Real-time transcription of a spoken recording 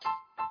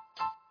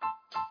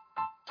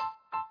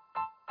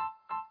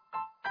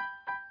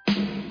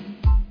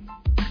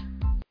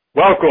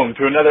Welcome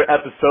to another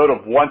episode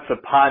of Once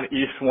Upon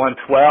East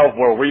 112,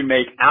 where we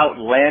make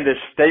outlandish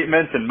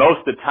statements, and most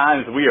of the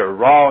times we are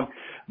wrong.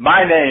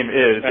 My name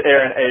is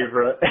Aaron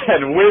Avra,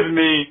 and with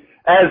me,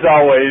 as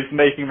always,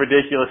 making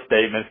ridiculous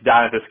statements,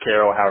 Donatus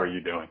Carroll. How are you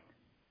doing?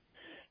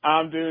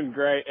 I'm doing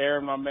great,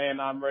 Aaron, my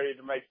man. I'm ready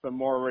to make some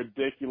more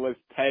ridiculous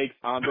takes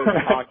on this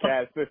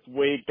podcast this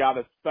week. Got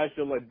a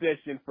special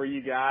edition for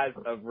you guys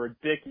of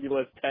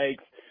ridiculous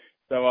takes.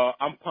 So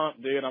I'm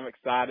pumped, dude. I'm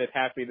excited.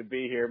 Happy to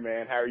be here,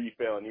 man. How are you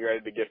feeling? You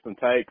ready to get some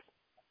takes?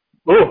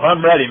 Ooh,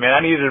 I'm ready, man.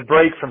 I needed a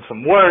break from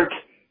some work.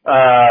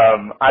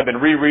 I've been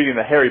rereading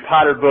the Harry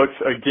Potter books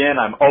again.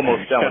 I'm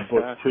almost done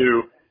with book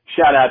 2.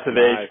 Shout out to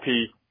the Nice.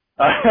 HP.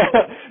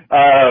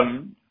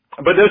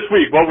 But this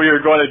week, what we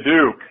are going to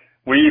do,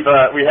 we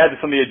had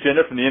this on the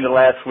agenda from the end of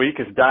last week,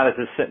 as Donis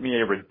has sent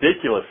me a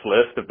ridiculous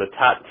list of the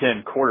top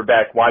 10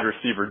 quarterback wide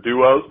receiver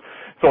duos.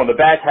 So on the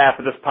back half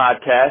of this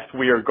podcast,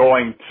 we are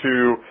going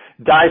to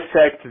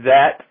dissect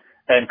that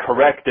and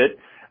correct it.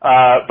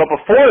 But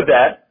before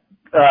that,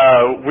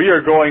 we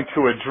are going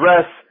to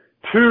address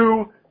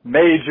two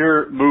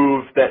major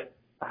moves that,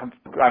 I don't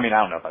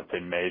know if I'd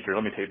say major.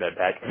 Let me take that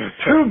back.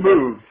 Two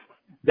moves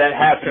that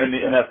happened in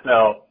the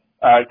NFL,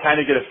 kind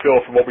of get a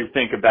feel for what we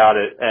think about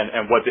it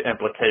and what the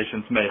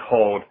implications may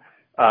hold.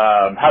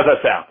 How's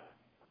that sound?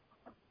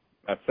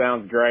 That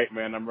sounds great,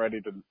 man. I'm ready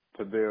to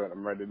do it.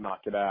 I'm ready to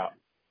knock it out.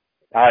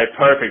 All right,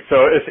 perfect.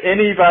 So if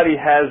anybody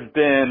has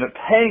been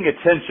paying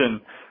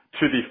attention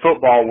to the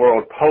football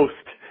world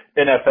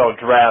post-NFL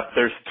draft,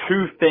 there's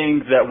two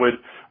things that would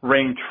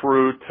ring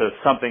true to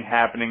something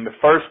happening. The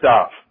first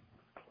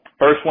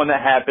one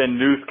that happened,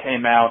 news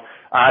came out.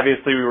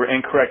 Obviously, we were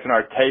incorrect in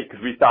our take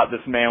because we thought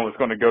this man was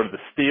going to go to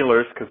the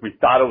Steelers because we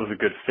thought it was a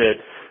good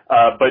fit.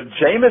 But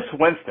Jameis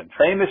Winston,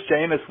 famous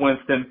Jameis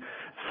Winston,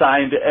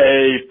 signed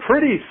a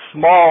pretty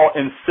small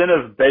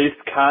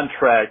incentive-based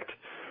contract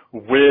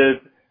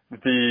with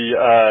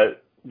the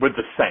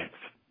Saints.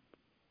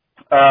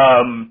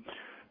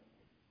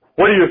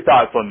 What are your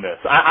thoughts on this?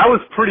 I was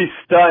pretty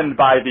stunned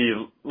by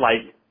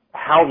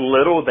how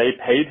little they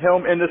paid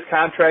him in this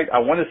contract. I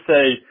want to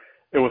say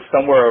it was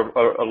somewhere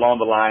along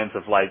the lines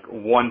of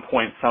 $1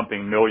 point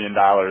something million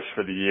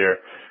for the year,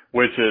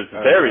 which is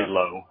very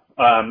low.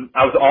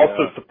 I was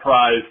also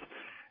surprised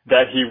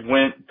that he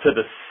went to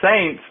the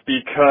Saints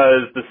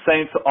because the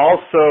Saints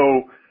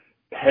also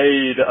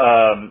paid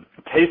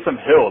Taysom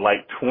Hill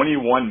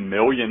 $21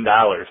 million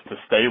to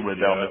stay with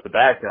them as the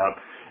backup,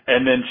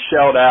 and then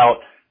shelled out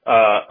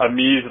a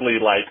measly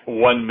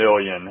 $1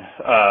 million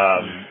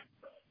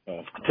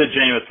to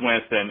Jameis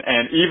Winston.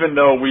 And even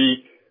though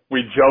we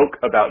joke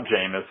about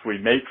Jameis, we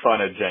make fun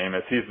of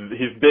Jameis. He's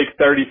big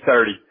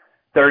 30-30,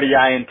 30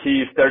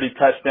 INTs, 30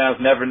 touchdowns.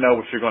 Never know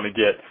what you're going to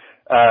get.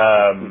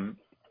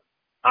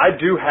 I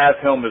do have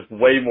him as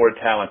way more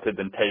talented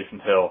than Taysom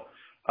Hill.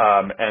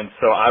 And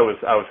so I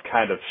was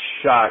kind of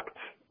shocked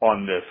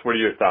on this. What are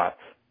your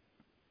thoughts?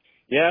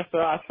 Yeah, so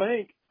I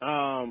think,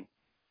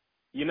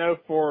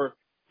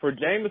 for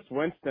Jameis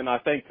Winston, I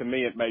think to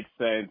me it makes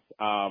sense.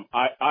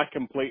 I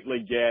completely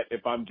get,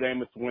 if I'm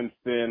Jameis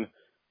Winston,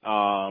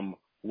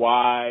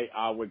 why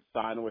I would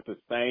sign with the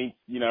Saints.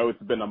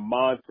 It's been a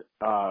month.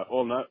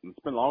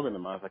 It's been longer than a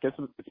month. I guess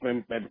it's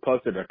been maybe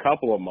closer to a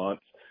couple of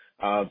months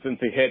since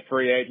he hit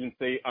free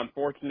agency.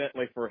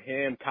 Unfortunately for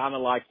him, kind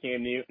of like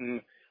Cam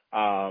Newton,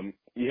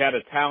 you had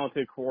a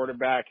talented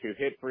quarterback who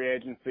hit free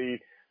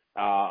agency.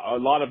 A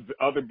lot of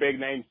other big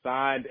names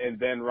signed, and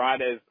then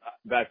right as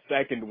that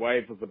second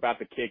wave was about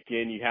to kick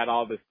in, you had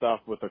all this stuff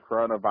with the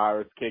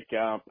coronavirus kick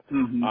up,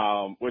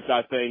 which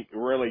I think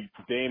really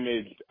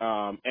damaged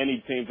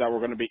any teams that were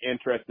going to be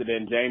interested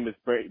in Jameis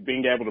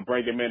being able to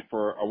bring him in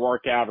for a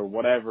workout or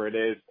whatever it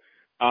is.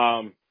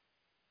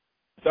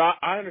 So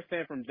I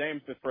understand from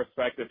Jameis'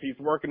 perspective, he's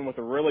working with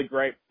a really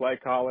great play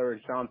caller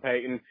in Sean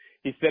Payton.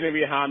 He's sitting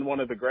behind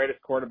one of the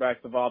greatest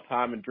quarterbacks of all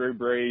time in Drew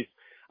Brees.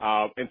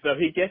 And so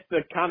he gets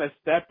to kind of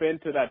step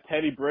into that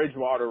Teddy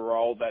Bridgewater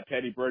role that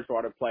Teddy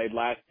Bridgewater played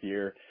last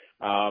year.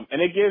 And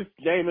it gives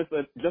Jameis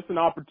just an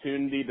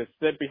opportunity to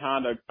sit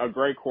behind a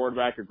great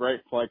quarterback, a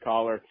great play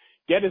caller,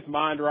 get his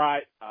mind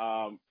right,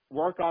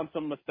 work on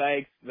some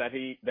mistakes that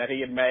he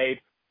had made,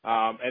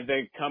 and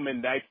then come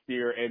in next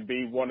year and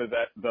be one of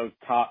those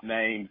top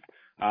names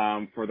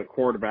for the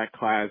quarterback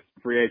class,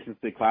 free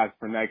agency class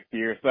for next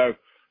year. So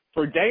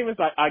for Jameis,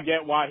 I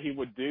get why he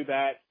would do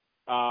that.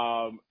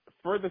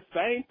 For the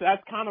Saints,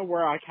 that's kind of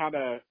where I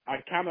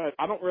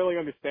don't really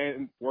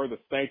understand where the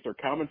Saints are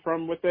coming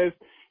from with this,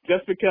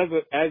 just because,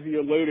 as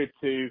you alluded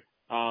to,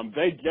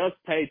 they just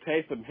paid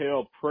Taysom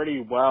Hill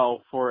pretty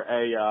well for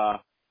a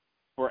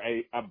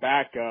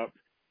backup.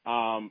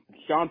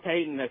 Sean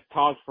Payton has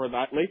talked for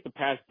at least the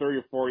past 3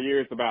 or 4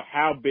 years about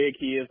how big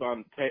he is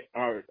on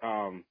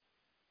Taysom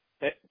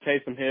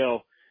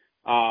Hill,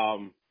 how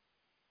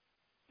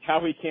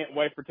he can't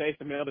wait for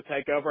Taysom Hill to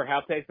take over,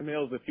 how Taysom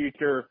Hill is the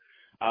future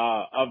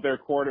of their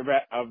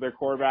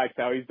quarterbacks,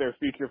 how he's their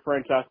future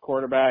franchise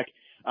quarterback.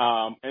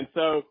 And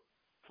so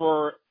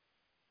for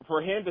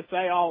for him to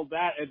say all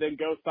that and then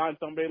go sign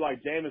somebody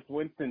like Jameis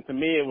Winston, to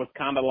me, it was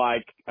kind of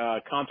like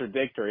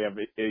contradictory of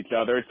each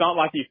other. It's not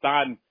like he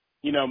signed,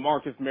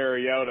 Marcus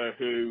Mariota,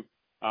 who,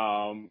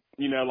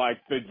 like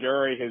the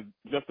jury has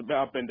just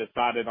about been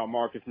decided on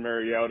Marcus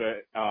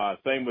Mariota.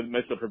 Same with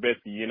Mitchell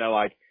Trubisky.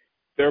 Like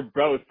they're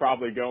both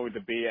probably going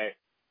to be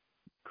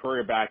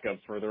career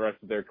backups for the rest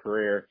of their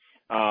career.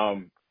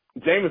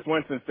 Jameis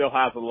Winston still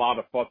has a lot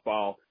of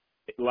football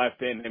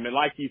left in him. And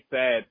like you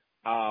said,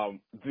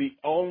 the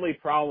only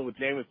problem with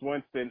Jameis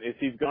Winston is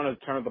he's going to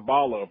turn the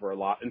ball over a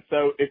lot. And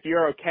so if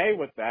you're okay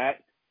with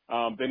that,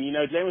 then,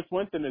 Jameis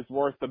Winston is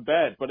worth the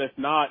bet. But if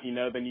not,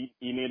 then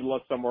you need to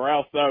look somewhere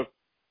else. So,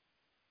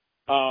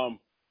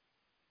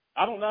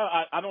 I don't know.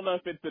 I don't know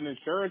if it's an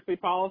insurance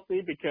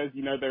policy because,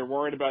 they're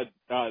worried about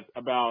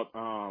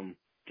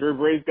Drew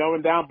Brees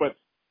going down. But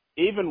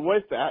even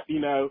with that,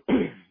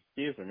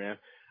 excuse me, man.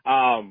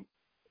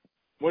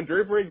 When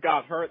Drew Brees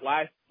got hurt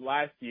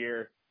last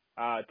year,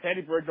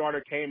 Teddy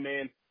Bridgewater came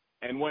in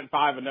and went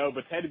 5-0,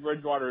 but Teddy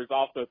Bridgewater is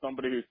also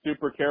somebody who's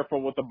super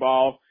careful with the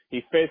ball.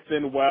 He fits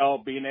in well,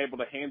 being able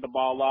to hand the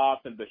ball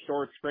off and the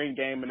short screen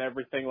game and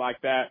everything like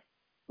that.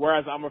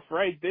 Whereas I'm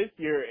afraid this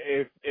year,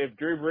 if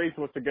Drew Brees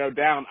was to go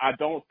down, I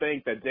don't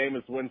think that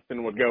Jameis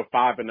Winston would go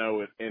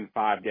 5-0 in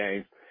 5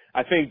 games.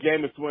 I think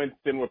Jameis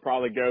Winston would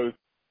probably go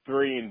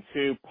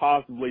 3-2,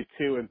 possibly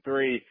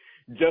 2-3,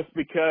 just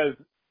because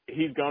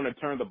he's going to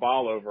turn the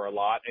ball over a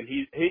lot. And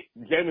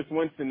Jameis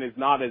Winston is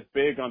not as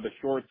big on the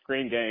short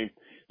screen game.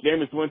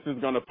 Jameis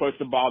Winston's going to push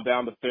the ball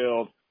down the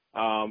field,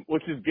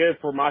 which is good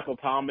for Michael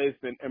Thomas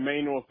and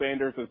Emmanuel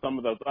Sanders and some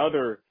of those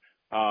other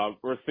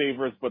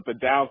receivers. But the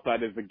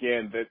downside is,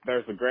 again, that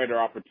there's a greater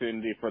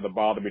opportunity for the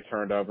ball to be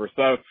turned over.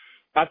 So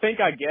I think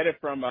I get it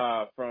from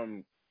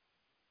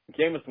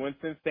Jameis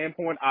Winston's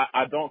standpoint.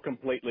 I don't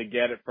completely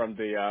get it from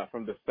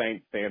the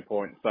Saints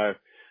standpoint. So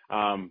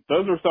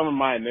those are some of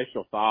my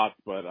initial thoughts,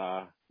 but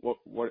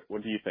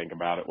what do you think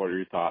about it? What are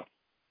your thoughts?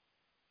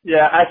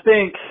 Yeah, I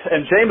think,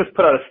 and Jameis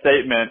put out a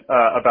statement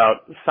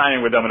about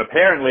signing with them, and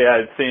apparently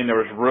I had seen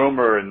there was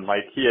rumor and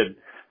like he had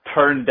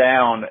turned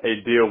down a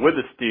deal with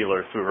the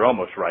Steelers, so we were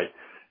almost right.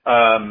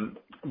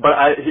 But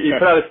he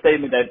put out a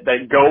statement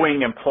that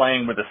going and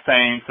playing with the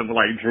Saints and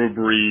like Drew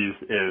Brees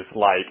is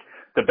like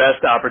the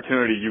best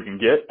opportunity you can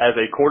get as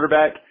a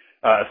quarterback.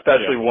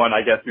 Especially one,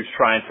 I guess, who's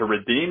trying to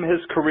redeem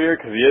his career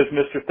because he is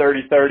Mr.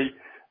 30-30.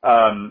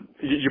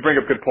 You bring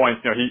up good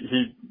points.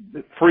 He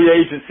hit free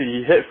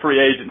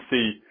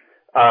agency,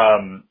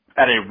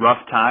 at a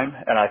rough time.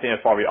 And I think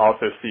that's why we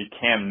also see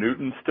Cam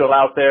Newton still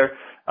out there.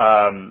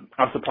 I'm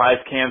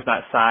surprised Cam's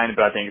not signed,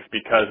 but I think it's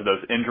because of those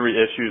injury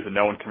issues and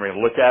no one can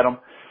really look at him.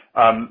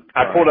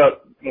 I pulled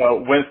up,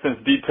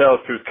 Winston's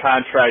details to his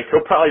contract.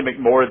 He'll probably make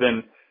more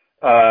than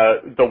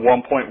the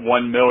 $1.1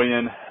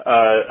 million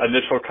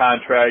initial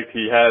contract.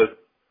 He has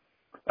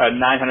a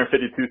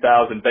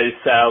 $952,000 base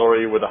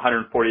salary with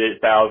 $148,000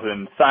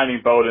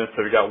 signing bonus.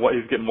 So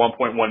he's getting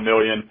 $1.1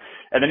 million,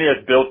 and then he has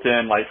built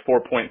in like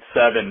 $4.7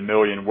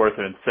 million worth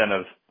of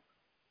incentives.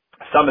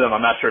 Some of them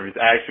I'm not sure if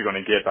he's actually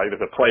going to get. Like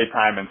there's a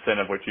playtime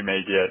incentive which you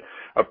may get,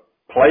 a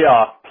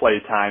playoff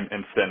playtime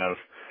incentive,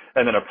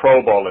 and then a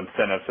Pro Bowl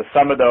incentive. So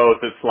some of those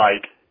it's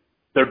like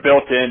they're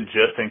built in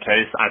just in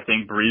case I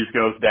think Brees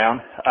goes down.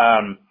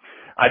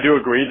 I do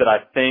agree that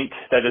I think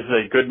that this is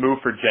a good move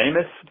for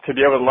Jameis to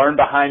be able to learn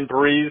behind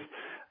Brees.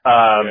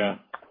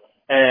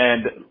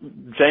 And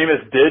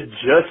Jameis did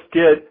just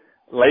get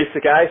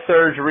LASIK eye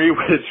surgery,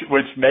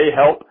 which may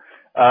help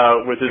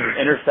with his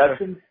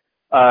interceptions.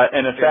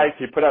 And in fact,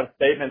 he put out a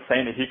statement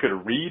saying that he could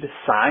read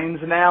signs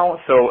now.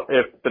 So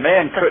if the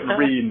man couldn't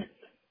read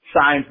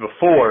signs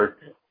before,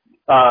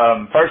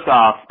 first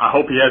off, I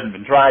hope he hasn't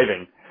been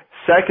driving.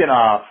 Second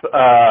off,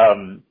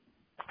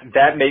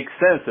 that makes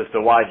sense as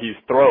to why he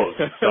throws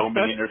so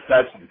many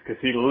interceptions because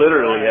he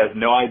literally has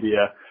no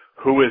idea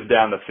who is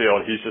down the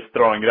field. He's just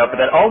throwing it up. But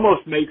that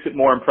almost makes it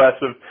more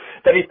impressive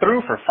that he threw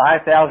for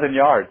 5,000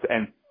 yards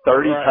and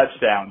 30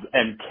 touchdowns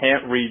and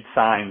can't read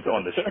signs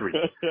on the street.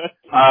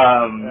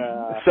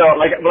 So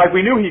like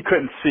we knew he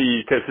couldn't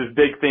see because his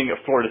big thing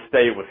at Florida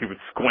State was he would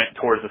squint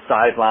towards the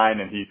sideline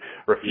and he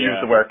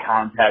refused to wear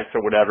contacts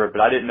or whatever.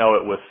 But I didn't know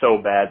it was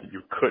so bad that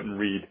you couldn't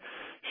read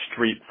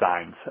street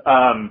signs.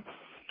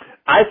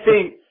 I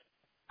think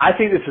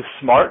this is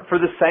smart for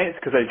the Saints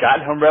because they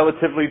got him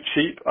relatively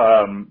cheap.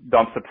 I'm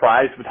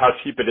surprised with how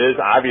cheap it is.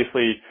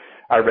 Obviously,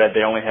 I read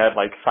they only had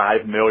like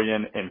 $5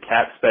 million in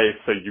cap space,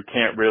 so you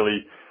can't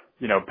really,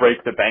 break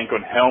the bank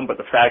on him. But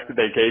the fact that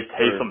they gave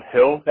Taysom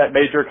Hill that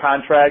major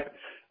contract,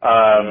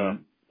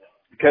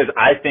 because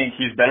I think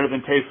he's better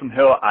than Taysom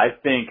Hill. I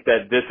think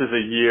that this is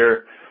a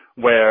year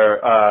where,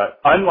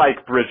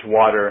 unlike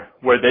Bridgewater,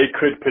 where they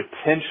could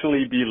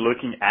potentially be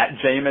looking at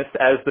Jameis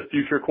as the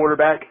future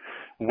quarterback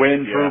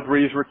when Drew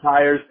Brees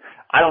retires,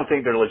 I don't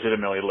think they're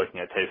legitimately looking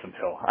at Taysom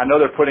Hill. I know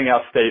they're putting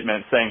out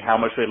statements saying how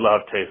much they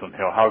love Taysom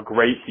Hill, how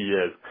great he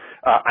is.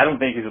 I don't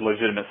think he's a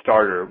legitimate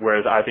starter,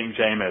 whereas I think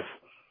Jameis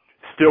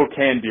still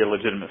can be a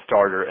legitimate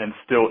starter and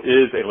still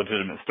is a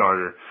legitimate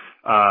starter.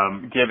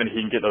 given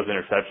he can get those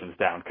interceptions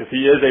down, because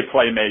he is a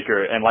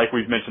playmaker, and like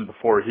we've mentioned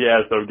before, he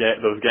has those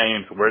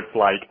games where it's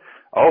like,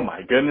 oh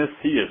my goodness,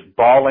 he is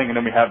balling, and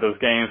then we have those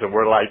games and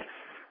we're like,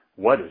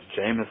 what is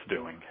Jameis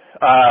doing?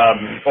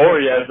 Or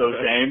he has those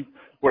games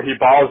where he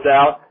balls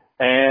out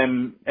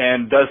and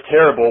does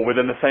terrible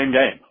within the same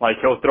game. Like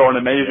he'll throw an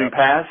amazing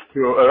pass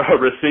to a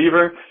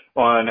receiver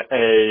on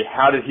a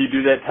how did he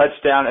do that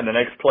touchdown, and the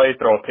next play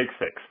throw a pick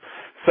six.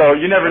 So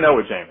you never know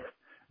with Jameis.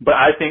 But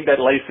I think that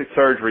LASIK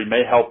surgery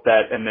may help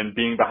that, and then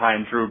being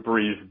behind Drew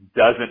Brees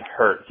doesn't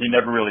hurt. He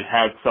never really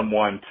had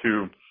someone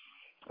to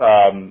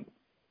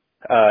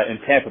in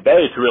Tampa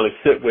Bay to really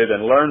sit with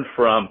and learn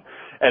from.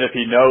 And if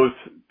he knows,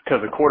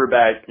 because the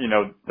quarterback,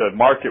 the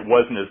market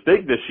wasn't as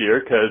big this year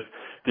because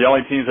the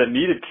only teams that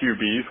needed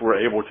QBs were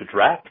able to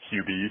draft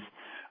QBs.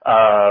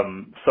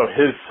 So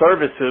his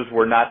services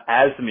were not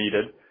as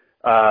needed.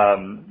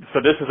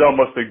 So this is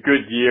almost a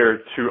good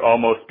year to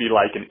almost be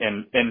like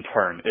an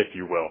intern, if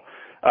you will.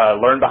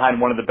 Learn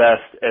behind one of the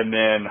best and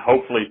then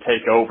hopefully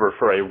take over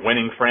for a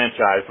winning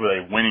franchise with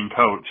a winning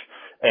coach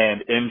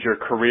and end your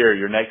career,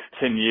 your next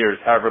 10 years,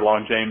 however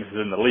long James is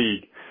in the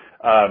league,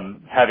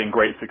 having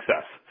great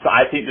success. So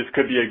I think this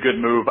could be a good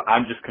move.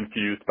 I'm just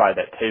confused by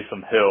that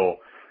Taysom Hill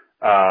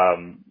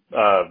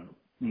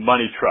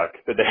money truck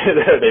that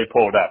they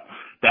pulled up.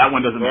 That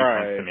one doesn't make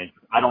sense to me.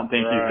 I don't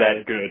think he's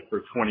that good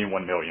for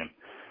 $21 million.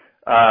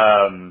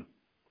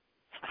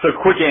 So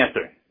quick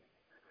answer.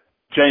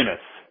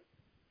 Jameis,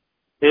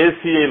 is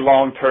he a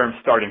long-term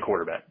starting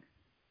quarterback?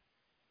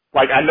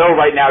 Like, I know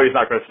right now he's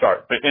not going to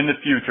start, but in the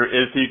future,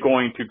 is he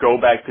going to go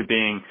back to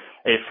being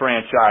a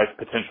franchise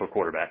potential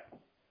quarterback?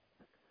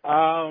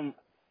 Man,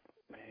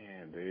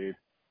 dude,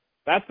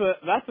 that's a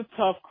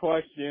tough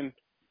question.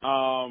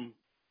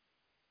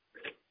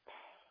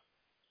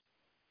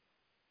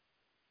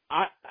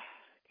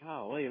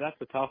 Golly, that's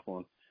a tough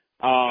one.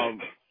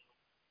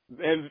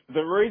 And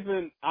the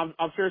reason,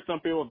 I'm sure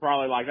some people would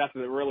probably like, that's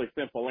a really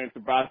simple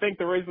answer, but I think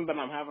the reason that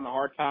I'm having a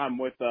hard time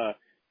with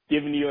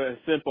giving you a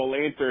simple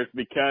answer is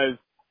because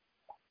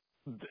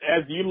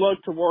as you look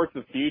towards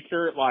the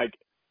future, like,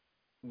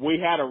 we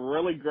had a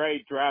really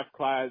great draft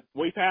class.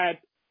 We've had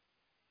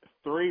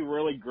we've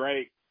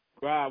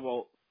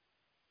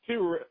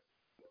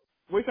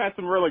had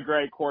some really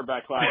great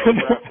quarterback classes,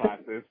 draft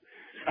classes.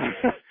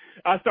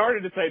 I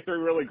started to say three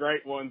really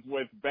great ones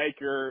with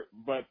Baker,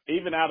 but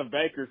even out of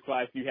Baker's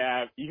class, you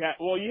have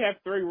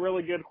three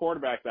really good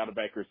quarterbacks out of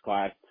Baker's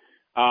class.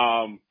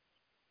 And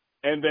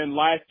then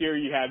last year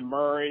you had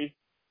Murray.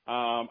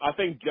 I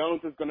think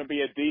Jones is going to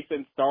be a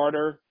decent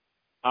starter.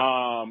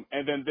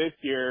 And then this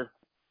year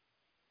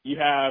you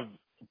have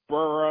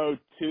Burrow,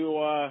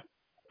 Tua,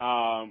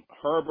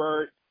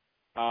 Herbert,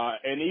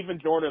 and even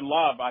Jordan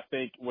Love, I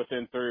think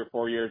within 3 or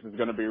 4 years is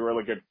going to be a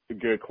really good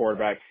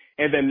quarterback.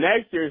 And then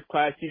next year's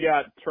class, you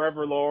got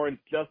Trevor Lawrence,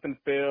 Justin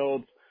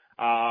Fields,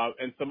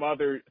 and some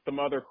other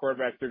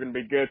quarterbacks that are going to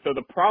be good. So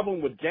the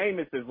problem with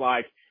Jameis is,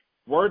 like,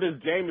 where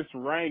does Jameis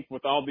rank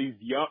with all these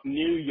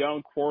new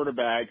young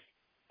quarterbacks?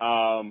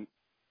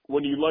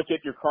 When you look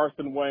at your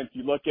Carson Wentz,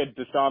 you look at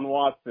Deshaun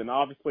Watson,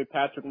 obviously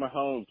Patrick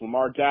Mahomes,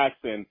 Lamar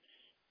Jackson,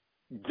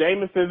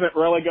 Jameis isn't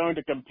really going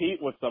to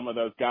compete with some of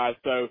those guys.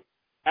 So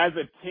as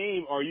a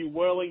team, are you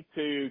willing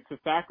to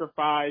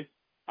sacrifice,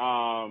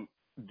 are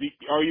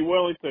you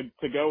willing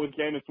to go with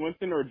Jameis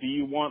Winston, or do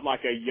you want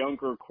like a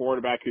younger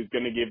quarterback who's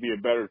going to give you a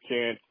better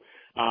chance?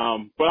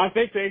 But I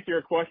think to answer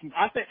your question,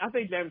 I think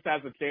Jameis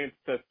has a chance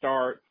to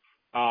start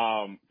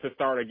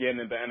again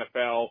in the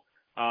NFL.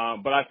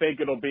 But I think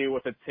it'll be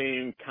with a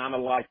team kind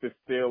of like the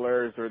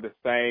Steelers or the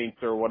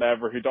Saints or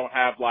whatever, who don't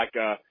have like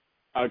a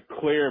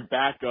clear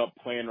backup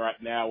plan right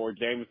now where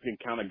Jameis can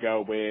kind of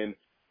go in,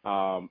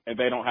 and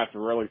they don't have to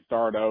really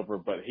start over,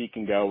 but he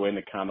can go in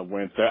and kind of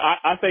win. So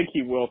I think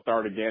he will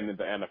start again in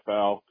the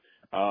NFL.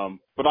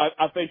 But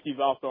I think he's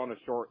also on a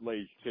short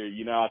leash too.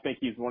 You know, I think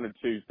he's 1 or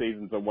 2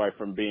 seasons away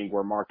from being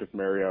where Marcus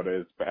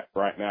Mariota is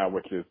right now,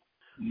 which is,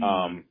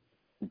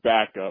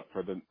 backup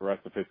for the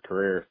rest of his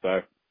career.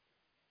 So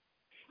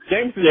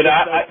James is so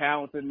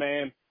talented,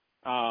 man.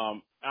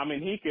 I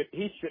mean, he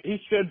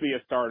should be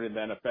a starter in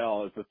the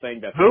NFL is the thing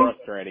that's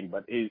frustrating,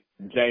 but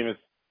Jameis.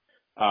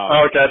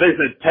 Okay, I think you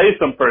said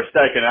Taysom for a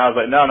second. I was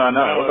like, no.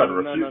 We're about to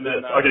refute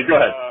this. Okay, go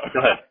ahead.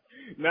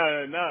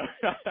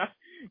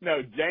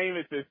 No,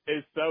 Jameis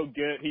is so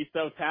good. He's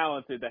so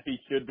talented that he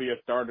should be a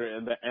starter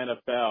in the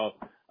NFL.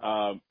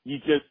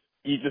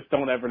 You just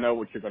don't ever know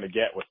what you're going to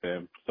get with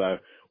him. So,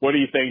 what do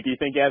you think? Do you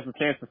think he has a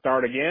chance to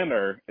start again,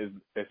 or is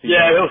he?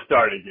 Yeah, he'll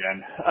start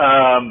again.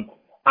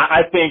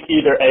 I think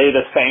either A,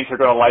 the Saints are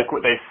going to like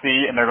what they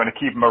see and they're going to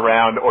keep him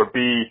around, or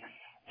B,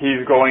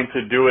 he's going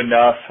to do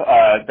enough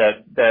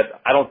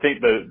that I don't think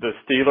the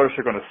Steelers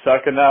are going to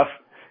suck enough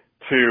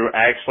to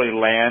actually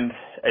land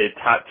a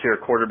top-tier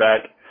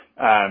quarterback.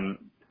 And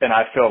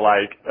I feel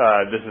like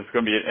this is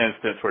going to be an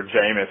instance where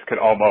Jameis could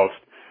almost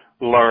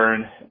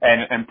learn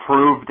and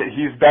prove that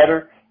he's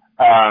better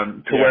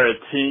where a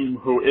team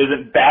who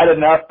isn't bad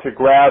enough to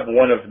grab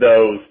one of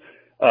those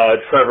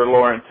Trevor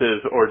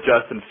Lawrences or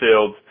Justin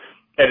Fields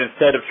And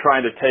instead of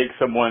trying to take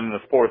someone in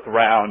the fourth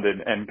round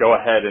and go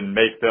ahead and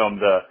make them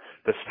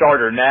the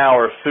starter now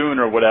or soon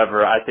or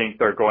whatever, I think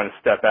they're going to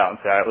step out and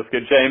say, all right, let's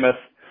get Jameis.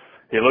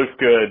 He looks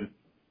good.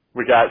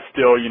 We got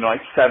still,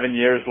 like 7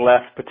 years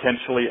left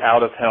potentially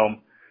out of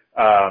him,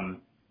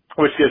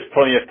 which gives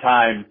plenty of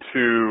time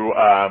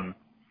to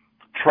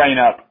train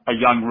up a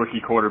young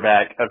rookie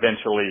quarterback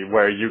eventually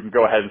where you can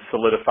go ahead and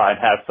solidify and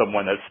have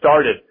someone that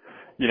started,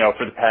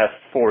 for the past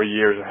 4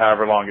 years or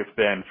however long it's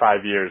been,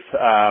 5 years,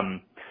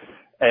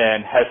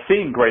 and has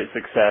seen great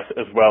success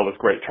as well as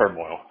great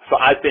turmoil. So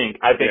I think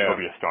he'll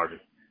be a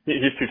starter.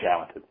 He's too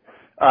talented.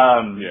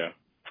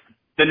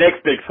 The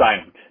next big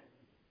signing,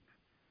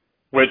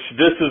 which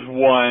this is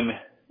one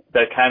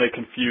that kind of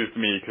confused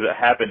me because it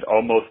happened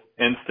almost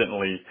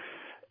instantly.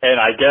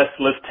 And I guess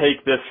let's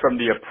take this from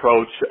the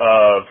approach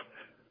of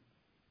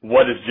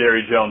what is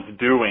Jerry Jones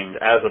doing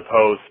as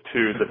opposed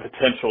to the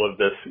potential of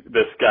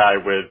this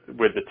guy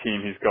with the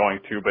team he's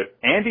going to. But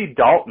Andy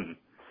Dalton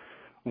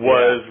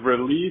was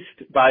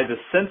released by the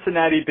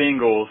Cincinnati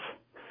Bengals,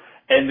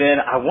 and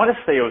then I want to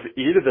say it was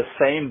either the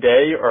same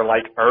day or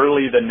like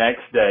early the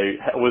next day,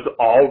 was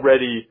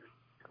already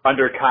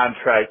under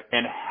contract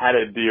and had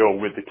a deal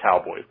with the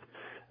Cowboys.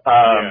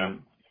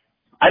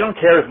 I don't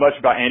care as much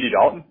about Andy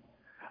Dalton.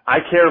 I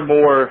care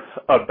more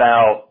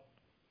about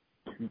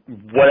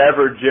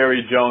whatever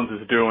Jerry Jones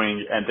is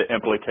doing and the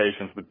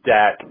implications with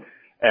Dak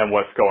and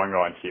what's going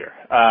on here.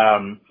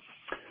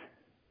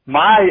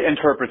 My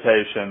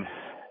interpretation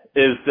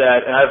is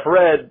that, and I've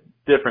read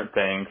different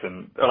things,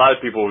 and a lot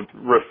of people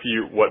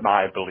refute what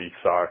my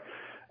beliefs are,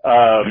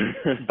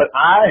 but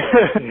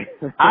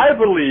I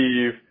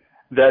believe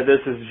that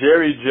this is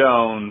Jerry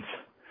Jones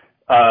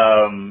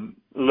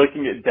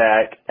looking at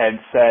Dak and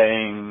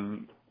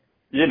saying,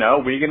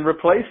 we can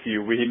replace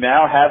you. We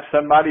now have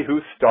somebody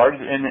who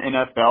started in the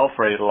NFL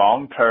for a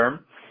long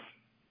term,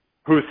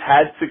 who's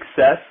had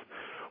success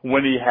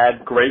when he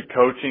had great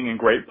coaching and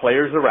great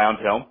players around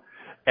him,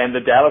 and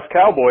the Dallas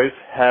Cowboys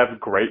have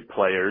great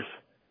players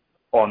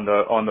on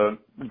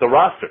the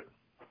roster.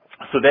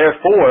 So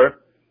therefore,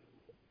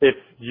 if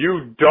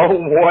you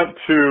don't want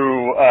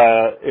to,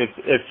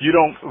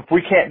 if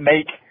we can't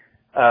make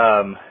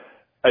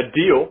a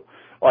deal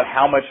on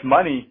how much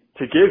money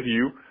to give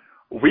you,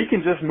 we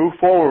can just move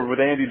forward with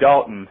Andy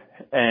Dalton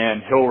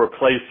and he'll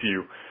replace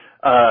you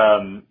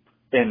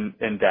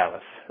in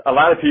Dallas. A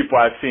lot of people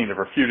I've seen have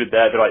refuted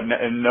that. They're like,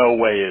 in no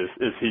way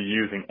is he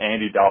using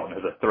Andy Dalton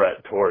as a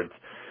threat towards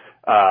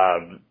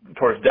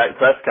Dak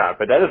Prescott.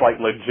 But that is like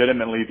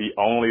legitimately the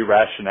only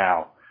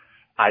rationale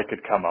I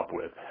could come up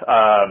with.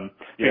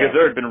 Because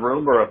there had been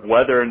rumor of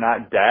whether or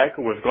not Dak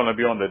was going to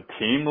be on the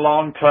team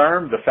long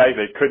term, the fact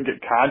they couldn't get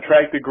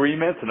contract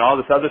agreements and all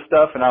this other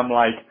stuff. And I'm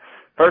like,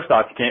 first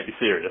off, you can't be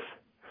serious.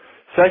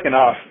 Second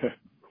off,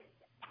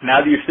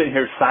 now that you're sitting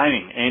here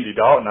signing Andy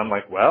Dalton, I'm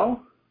like,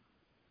 well,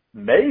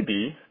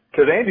 maybe,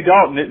 because Andy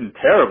Dalton isn't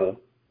terrible.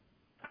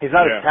 He's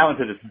not as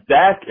talented as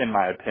Dak, in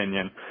my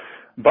opinion.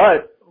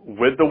 But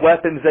with the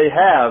weapons they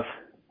have,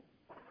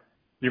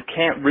 you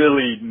can't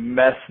really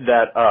mess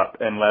that up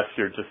unless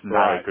you're just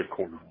not a good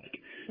quarterback.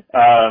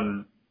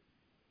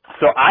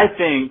 So I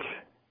think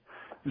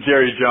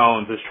Jerry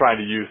Jones is trying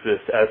to use this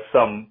as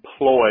some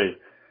ploy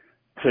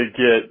to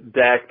get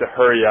Dak to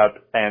hurry up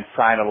and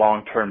sign a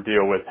long-term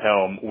deal with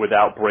him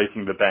without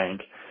breaking the bank,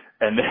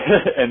 and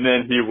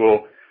then he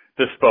will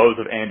dispose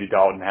of Andy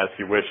Dalton as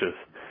he wishes.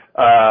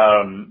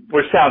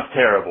 Which sounds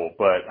terrible,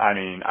 but I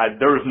mean,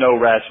 there was no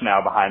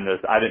rationale behind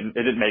this. It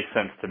didn't make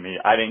sense to me.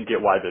 I didn't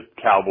get why the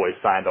Cowboys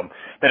signed him.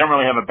 They don't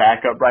really have a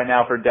backup right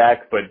now for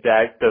Dak, but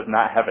Dak does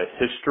not have a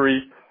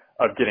history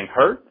of getting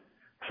hurt.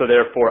 So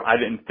therefore, I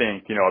didn't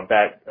think,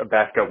 a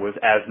backup was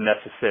as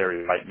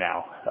necessary right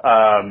now.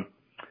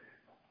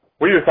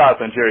 What are your thoughts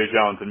on Jerry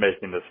Jones and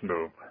making this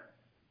move?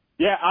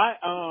 Yeah, I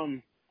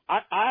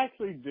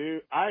actually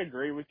do. I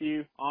agree with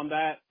you on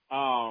that.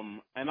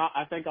 And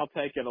I think I'll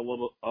take it a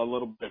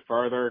little bit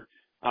further.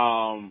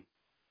 I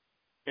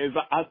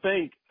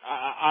think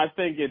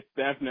it's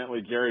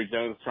definitely Jerry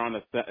Jones trying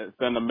to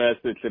send a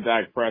message to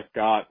Dak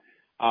Prescott.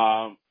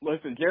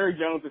 Listen, Jerry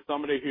Jones is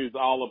somebody who's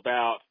all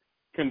about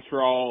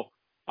control.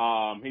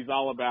 He's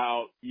all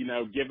about,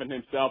 giving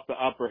himself the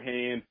upper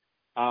hand.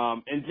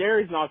 And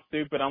Jerry's not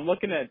stupid. I'm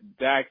looking at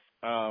Dak's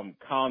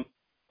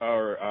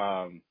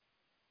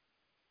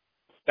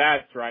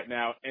stats right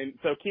now, and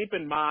so keep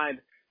in mind,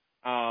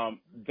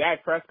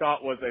 Dak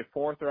Prescott was a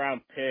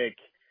fourth-round pick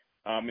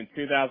in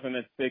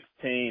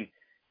 2016.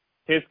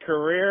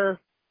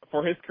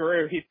 For his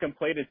career, he's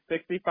completed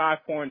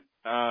 65.8%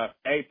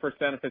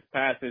 of his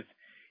passes.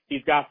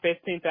 He's got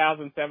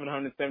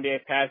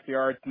 15,778 pass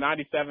yards,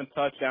 97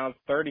 touchdowns,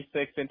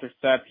 36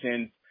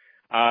 interceptions.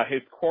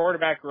 His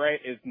quarterback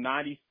rate is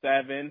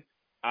 97.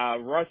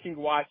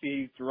 Rushing-wise,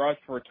 he's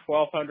rushed for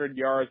 1,200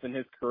 yards in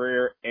his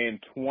career and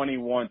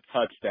 21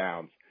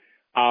 touchdowns.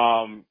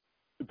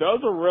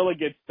 Those are really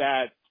good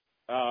stats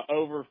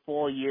over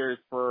 4 years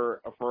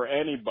for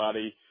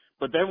anybody.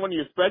 But then when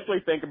you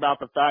especially think about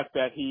the fact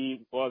that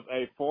he was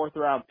a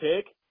fourth-round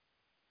pick,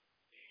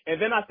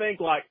 And then I think,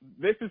 like,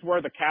 this is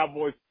where the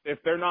Cowboys, if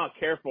they're not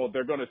careful,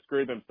 they're going to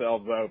screw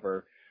themselves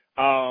over.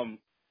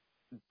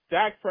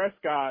 Dak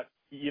Prescott,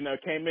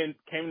 came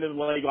into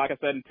the league, like I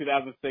said, in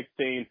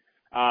 2016,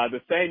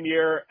 the same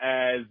year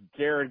as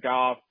Jared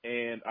Goff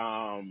and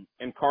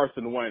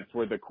Carson Wentz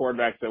were the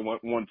quarterbacks that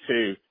won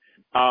two.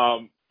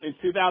 In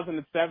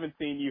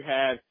 2017, you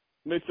had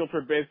Mitchell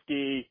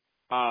Trubisky,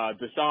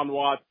 Deshaun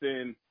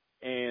Watson,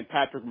 and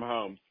Patrick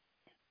Mahomes.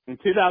 In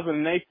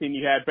 2018,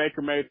 you had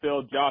Baker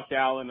Mayfield, Josh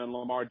Allen, and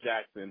Lamar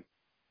Jackson.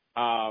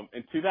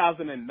 In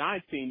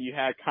 2019, you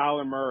had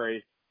Kyler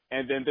Murray.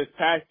 And then this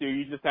past year,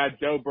 you just had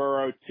Joe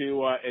Burrow,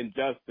 Tua, and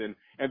Justin.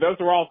 And those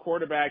are all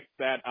quarterbacks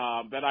that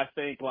I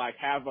think, like,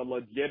 have a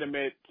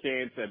legitimate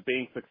chance at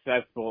being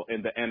successful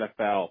in the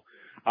NFL.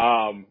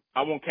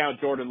 I won't count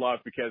Jordan Love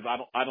because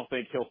I don't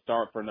think he'll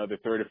start for another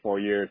 3 to 4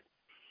 years.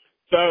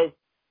 So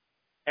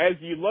as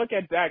you look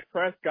at Dak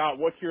Prescott,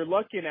 what you're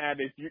looking at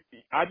is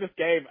I just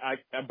gave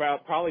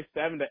about probably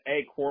 7 to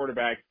 8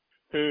 quarterbacks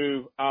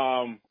who,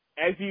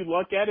 as you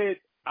look at it,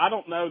 I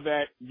don't know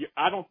that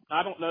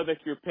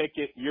you're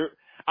picking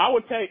I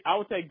would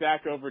take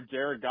Dak over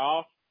Jared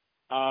Goff.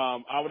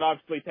 I would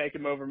obviously take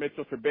him over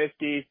Mitchell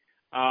Trubisky.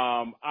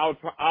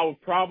 I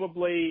would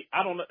probably,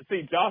 I don't know.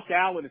 See, Josh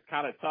Allen is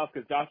kind of tough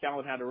because Josh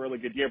Allen had a really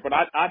good year, but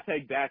I'd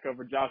take Dak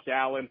over Josh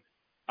Allen.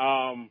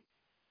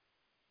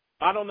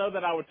 I don't know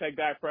that I would take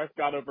Dak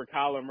Prescott over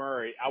Kyler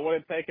Murray. I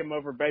wouldn't take him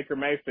over Baker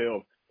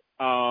Mayfield.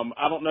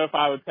 I don't know if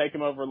I would take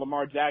him over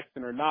Lamar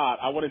Jackson or not.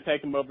 I wouldn't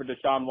take him over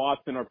Deshaun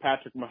Watson or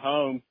Patrick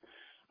Mahomes.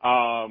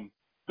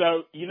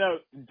 So,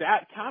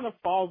 that kind of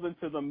falls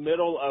into the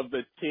middle of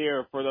the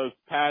tier for those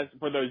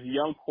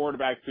young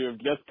quarterbacks who have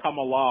just come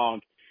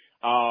along.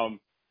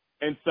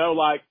 And so,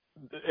 like,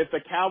 if the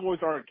Cowboys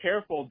aren't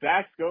careful,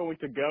 Dak's going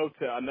to go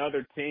to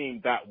another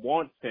team that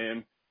wants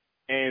him,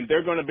 and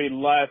they're going to be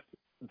left.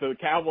 The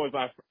Cowboys,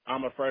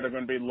 I'm afraid, are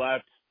going to be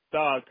left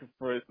stuck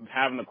for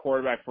having a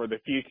quarterback for the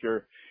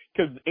future.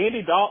 Because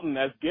Andy Dalton,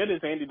 as good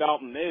as Andy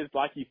Dalton is,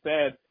 like you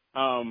said,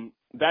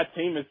 that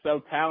team is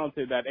so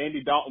talented that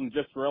Andy Dalton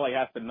just really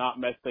has to not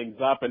mess things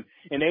up. And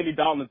Andy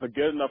Dalton is a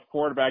good enough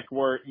quarterback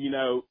where,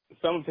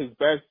 some of his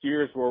best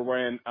years were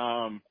when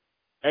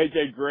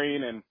A.J.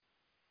 Green and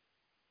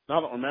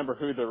I don't remember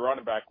who the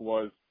running back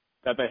was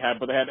that they had,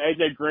 but they had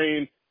A.J.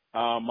 Green,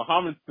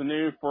 Mohamed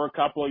Sanu for a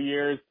couple of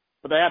years,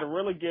 but they had a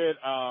really good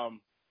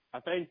I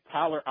think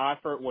Tyler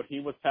Eifert, when he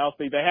was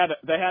healthy, they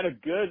had a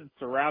good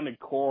surrounding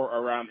core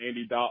around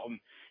Andy Dalton,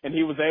 and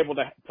he was able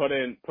to put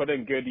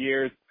in good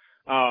years.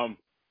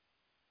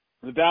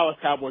 The Dallas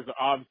Cowboys are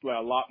obviously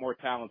a lot more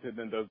talented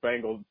than those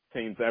Bengals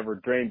teams ever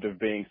dreamed of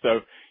being.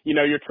 So,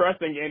 you're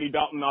trusting Andy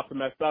Dalton not to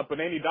mess up,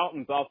 but Andy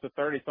Dalton's also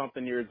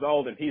 30-something years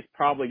old, and he's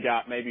probably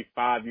got maybe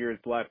 5 years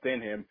left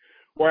in him,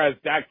 whereas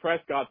Dak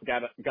Prescott's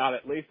got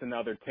at least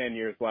another 10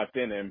 years left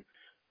in him.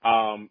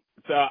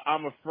 So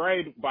I'm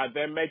afraid by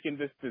them making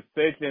this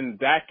decision,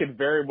 Dak could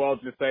very well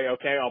just say,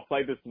 okay, I'll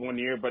play this 1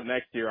 year, but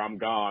next year I'm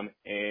gone.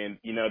 And,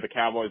 the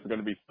Cowboys are going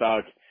to be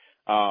stuck,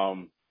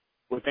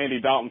 with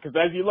Andy Dalton. Cause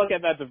as you look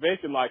at that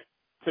division, like,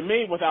 to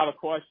me, without a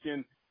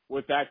question,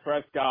 with Dak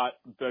Prescott,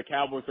 the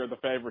Cowboys are the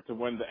favorite to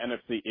win the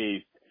NFC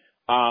East.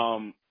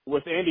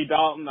 With Andy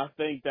Dalton, I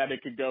think that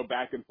it could go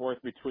back and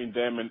forth between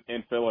them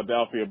and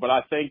Philadelphia. But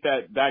I think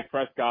that Dak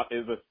Prescott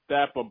is a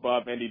step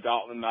above Andy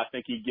Dalton, and I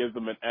think he gives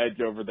them an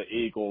edge over the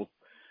Eagles.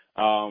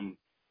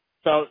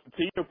 So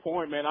to your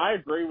point, man, I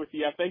agree with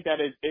you. I think that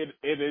it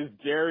is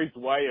Jerry's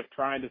way of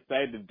trying to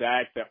say to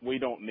Dak that we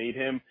don't need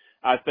him.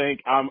 I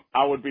think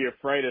I would be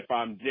afraid if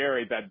I'm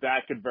Jerry that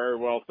Dak could very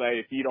well say,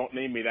 if you don't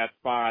need me, that's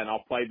fine.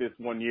 I'll play this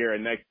 1 year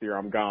and next year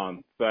I'm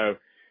gone. So,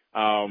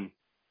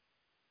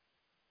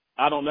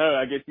 I don't know.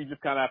 I guess you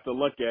just kind of have to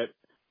look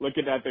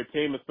at their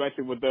team,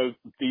 especially with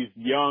these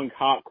young,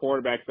 hot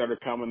quarterbacks that are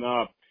coming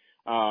up.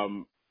 I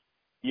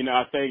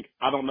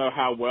don't know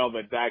how well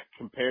that Dak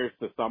compares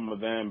to some of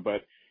them,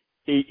 but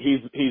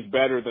he's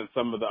better than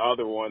some of the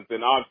other ones.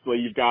 And obviously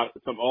you've got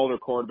some older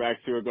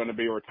quarterbacks who are going to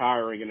be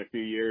retiring in a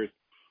few years.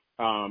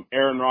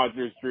 Aaron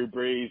Rodgers, Drew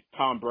Brees,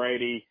 Tom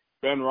Brady,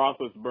 Ben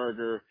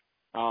Roethlisberger,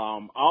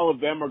 all of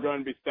them are going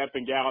to be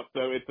stepping out.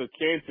 So it's a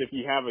chance, if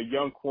you have a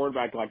young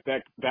quarterback like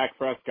Dak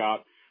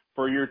Prescott,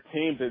 for your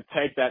team to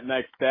take that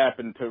next step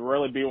and to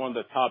really be one of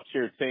the top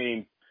tier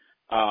teams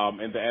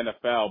in the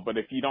NFL. But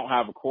if you don't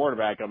have a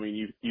quarterback, I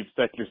mean, you've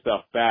set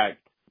yourself back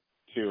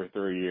 2 or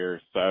 3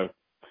 years. So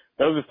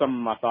those are some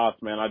of my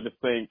thoughts, man. I just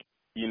think,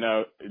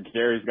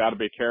 Jerry's got to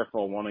be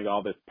careful wanting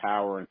all this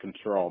power and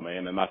control,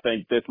 man. And I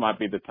think this might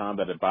be the time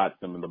that it bites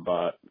him in the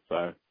butt.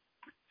 So.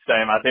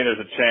 Same. I think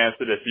there's a chance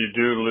that if you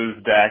do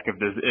lose Dak, if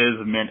this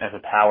is meant as a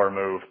power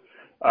move,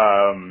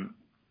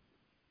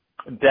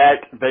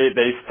 Dak,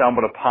 they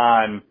stumbled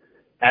upon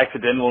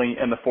accidentally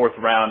in the 4th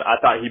round. I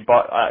thought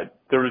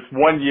there was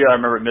 1 year I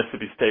remember at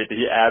Mississippi State that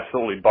he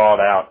absolutely balled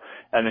out,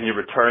 and then he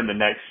returned the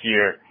next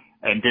year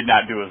and did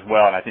not do as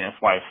well, and I think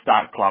that's why his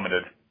stock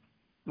plummeted.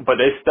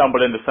 But they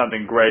stumbled into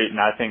something great, and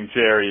I think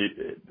Jerry,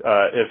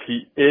 if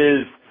he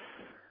is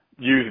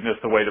using this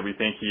the way that we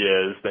think he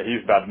is, that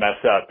he's about to mess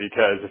up,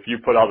 because if you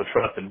put all the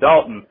trust in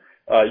Dalton,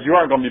 you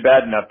aren't going to be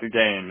bad enough to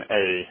gain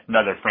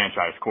another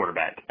franchise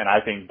quarterback. And I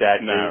think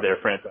Dak is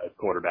their franchise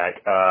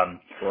quarterback.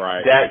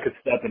 Right. Dak could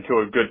step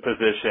into a good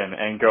position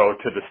and go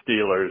to the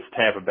Steelers,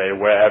 Tampa Bay,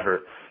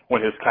 wherever,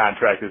 when his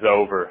contract is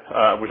over,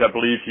 which I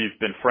believe he's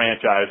been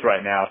franchised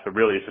right now, so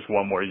really it's just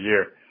one more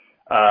year.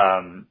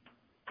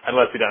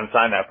 Unless he doesn't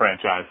sign that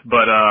franchise.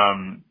 But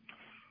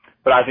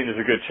I think there's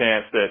a good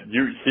chance that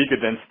he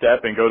could then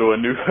step and go to a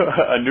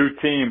new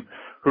team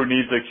who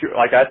needs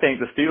I think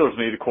the Steelers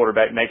need a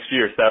quarterback next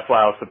year, so that's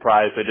why I was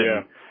surprised they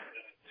didn't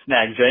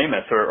snag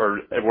Jameis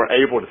or were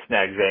able to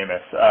snag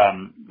Jameis,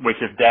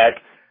 which if Dak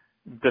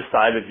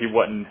decided he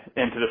wasn't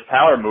into this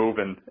power move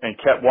and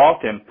kept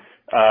walking,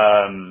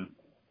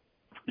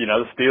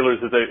 the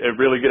Steelers is a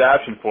really good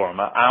option for him.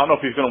 I don't know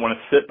if he's going to want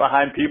to sit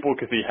behind people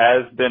because he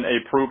has been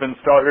a proven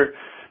starter,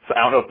 so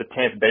I don't know if the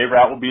Tampa Bay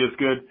route will be as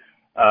good.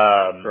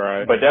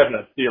 Right. But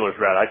definitely Steelers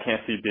route. I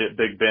can't see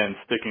Big Ben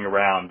sticking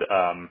around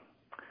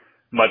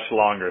much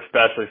longer,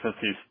 especially since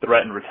he's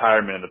threatened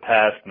retirement in the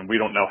past, and we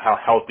don't know how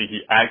healthy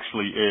he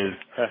actually is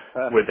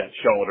with that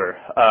shoulder.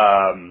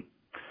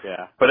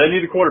 But they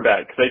need a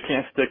quarterback because they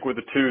can't stick with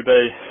the two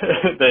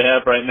they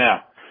have right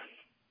now.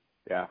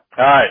 Yeah.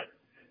 All right.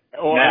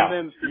 Well, now,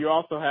 and then you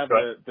also have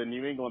the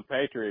New England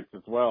Patriots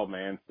as well,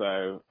 man.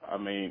 So, I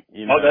mean,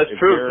 that's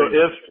true.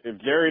 If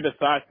Jerry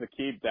decides to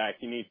keep Dak,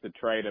 he needs to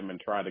trade him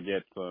and try to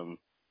get some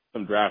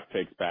draft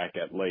picks back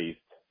at least.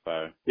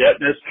 So. Yeah,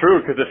 that's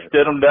true. Because if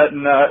Stidham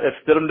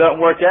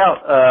doesn't work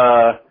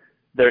out,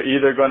 they're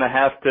either going to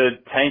have to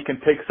tank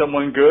and pick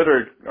someone good,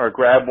 or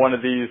grab one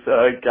of these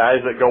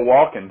guys that go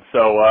walking.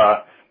 So,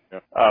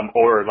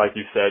 or like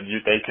you said,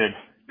 they could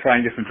try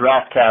and get some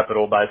draft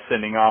capital by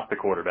sending off the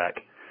quarterback.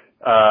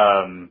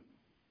 All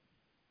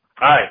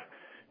right.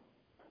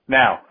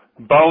 Now,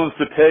 bones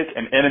to pick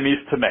and enemies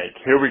to make.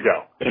 Here we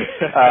go.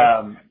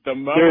 The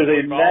moment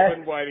we've all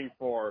been waiting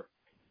for.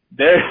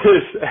 There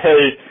is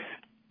a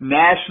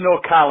national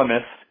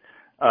columnist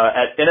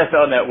at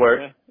NFL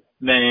Network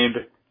named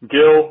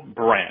Gil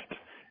Brandt.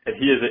 And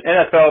he is an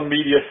NFL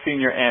media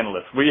senior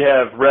analyst. We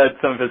have read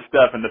some of his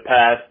stuff in the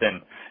past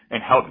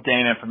and helped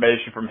gain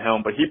information from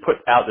him, but he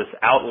put out this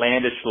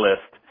outlandish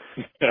list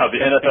of the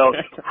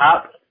NFL's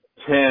top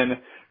 10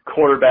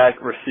 quarterback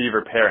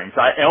receiver pairings.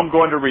 I am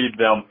going to read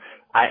them.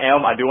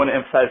 I do want to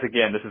emphasize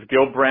again, this is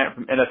Gil Brandt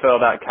from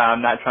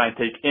NFL.com, not trying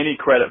to take any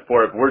credit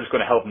for it, but we're just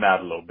going to help him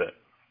out a little bit.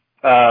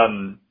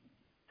 I'm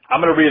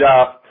going to read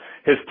off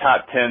his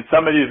top 10.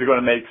 Some of these are going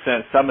to make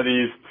sense. Some of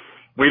these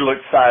we look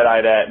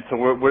side-eyed at. And so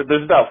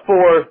there's about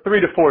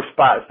 3 to 4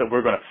 spots that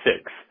we're going to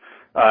fix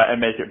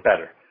and make it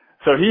better.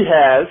 So he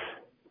has,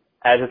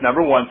 as his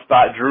number 1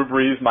 spot, Drew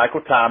Brees,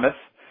 Michael Thomas.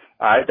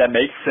 All right, that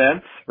makes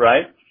sense,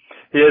 right?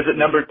 He is at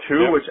number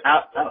 2, which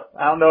I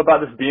don't know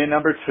about this being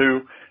number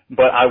 2,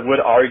 but I would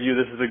argue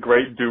this is a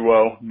great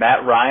duo.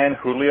 Matt Ryan,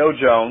 Julio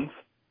Jones.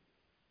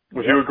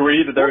 Would you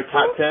agree that they're a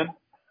top 10?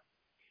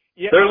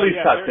 Yeah, they're at least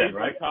top 10,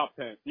 right? Top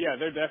 10. Yeah,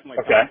 they're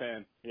definitely top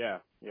 10. Yeah.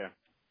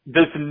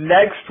 This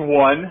next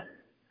one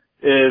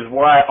is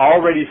where I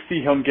already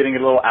see him getting a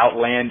little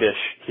outlandish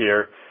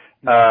here.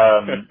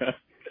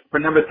 For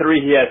number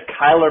 3, he has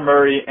Kyler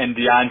Murray and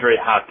DeAndre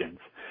Hopkins.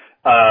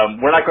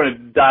 We're not going to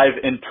dive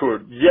into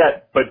it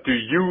yet, but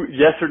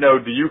yes or no,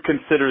 do you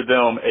consider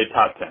them a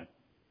top 10?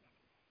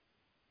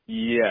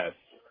 Yes.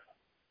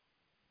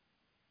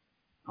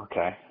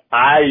 Okay.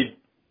 I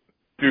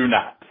do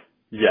not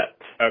yet.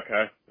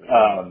 Okay.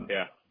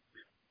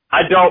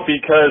 I don't,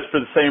 because for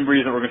the same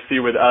reason we're going to see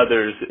with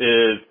others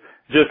is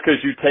just because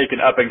you take an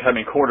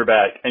up-and-coming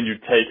quarterback and you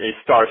take a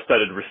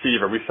star-studded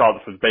receiver, we saw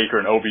this with Baker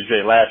and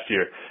OBJ last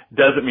year,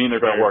 doesn't mean they're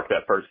going to work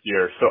that first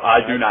year. So I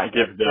do not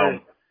give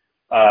them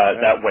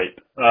that weight.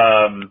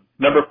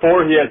 Number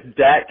 4, he has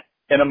Dak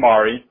and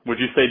Amari. Would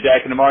you say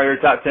Dak and Amari are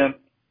top 10?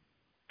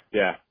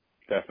 Yeah,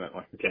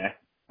 definitely. Okay.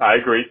 I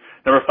agree.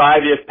 Number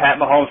 5, he has Pat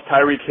Mahomes,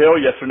 Tyreek Hill.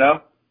 Yes or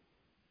no?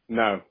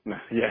 No.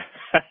 Yeah.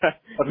 I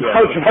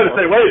was about to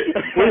say, wait,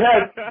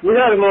 we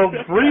had a little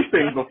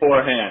briefing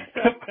beforehand.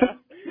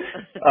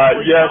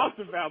 We yes. talked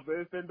about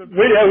this in the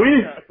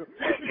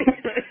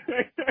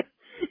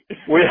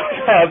we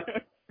have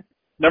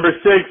number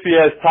 6, he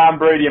has Tom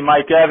Brady and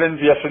Mike Evans.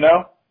 Yes or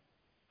no?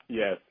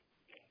 Yes.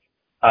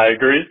 I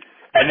agree.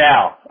 And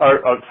now,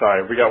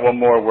 sorry, we got one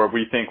more where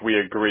we think we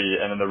agree,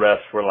 and then the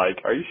rest we're like,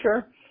 are you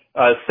sure?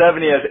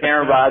 7, he has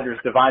Aaron Rodgers,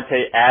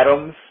 Devontae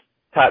Adams,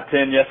 top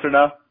 10, yes or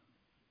no?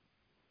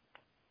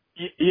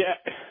 Yeah.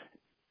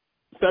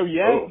 So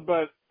yes,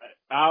 but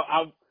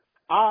I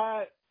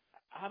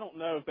don't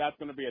know if that's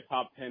going to be a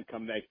top 10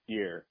 come next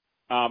year.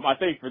 I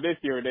think for this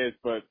year it is,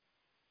 but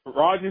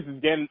Rodgers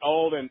is getting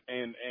old and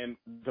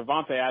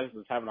Devontae Adams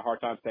is having a hard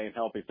time staying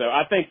healthy. So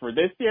I think for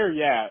this year,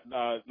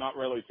 not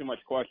really too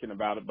much question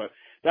about it, but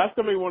that's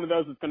going to be one of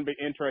those that's going to be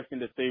interesting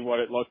to see what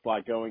it looks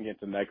like going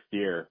into next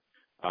year.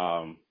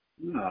 Okay.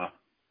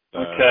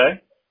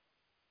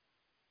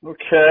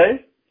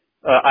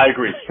 I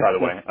agree, by the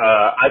way.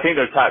 I think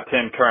they're top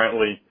 10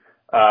 currently.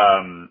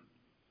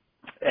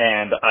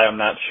 and I am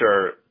not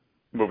sure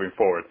moving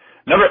forward.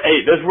 Number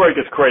 8, this is where it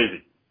gets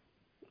crazy.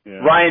 Yeah.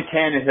 Ryan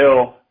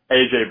Tannehill,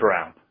 A.J.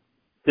 Brown.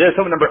 Yeah,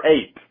 someone number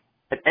 8.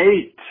 At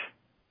 8.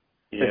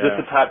 Yeah. Is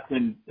this a top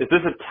 10? Is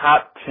this a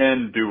top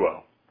 10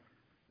 duo?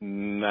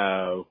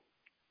 No.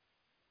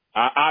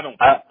 I don't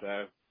think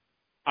so.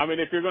 I mean,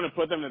 if you're going to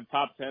put them in the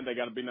top 10, they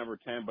got to be number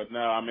 10. But no,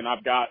 I mean,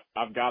 I've got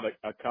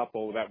a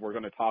couple that we're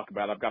going to talk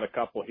about. I've got a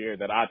couple here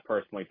that I'd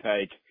personally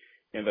take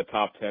in the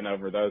top 10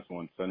 over those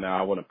ones. So no,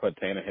 I wouldn't put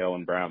Tannehill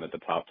and Brown at the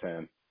top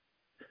 10.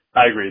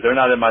 I agree. They're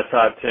not in my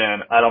top 10.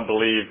 I don't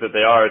believe that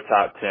they are a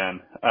top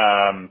 10.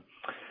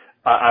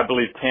 I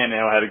believe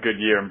Tannehill had a good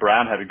year and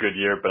Brown had a good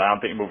year, but I don't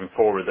think moving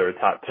forward they're a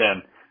top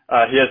 10.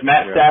 He has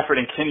Matt Stafford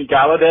and Kenny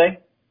Galladay.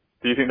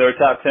 Do you think they're a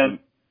top 10?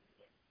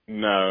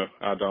 No,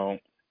 I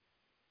don't.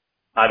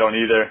 I don't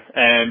either.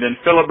 And then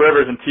Phillip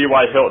Rivers and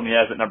T.Y. Hilton he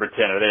has at number 10.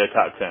 Are they a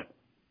top 10?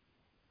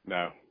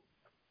 No.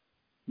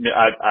 Yeah,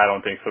 I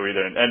don't think so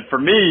either. And for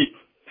me,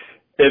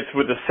 it's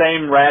with the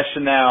same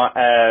rationale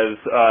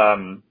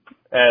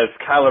as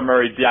Kyler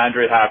Murray,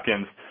 DeAndre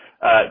Hopkins.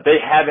 They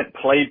haven't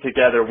played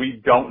together.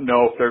 We don't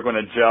know if they're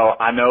going to gel.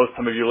 I know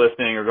some of you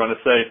listening are going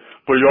to say,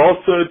 but you all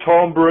said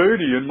Tom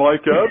Brady and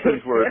Mike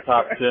Evans were a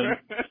top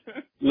 10.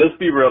 Let's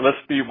be real.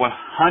 Let's be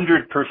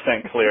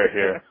 100% clear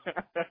here.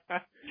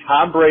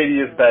 Tom Brady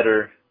is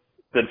better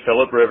than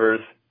Phillip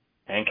Rivers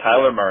and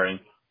Kyler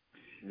Murray.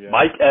 Yeah.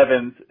 Mike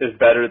Evans is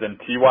better than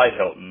T.Y.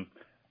 Hilton.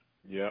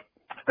 Yep.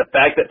 The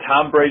fact that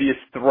Tom Brady is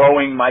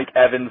throwing Mike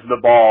Evans the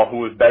ball,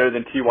 who is better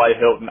than T.Y.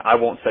 Hilton, I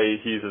won't say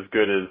he's as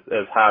good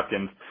as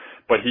Hopkins,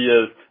 but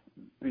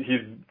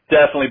he's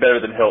definitely better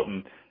than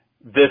Hilton.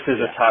 This is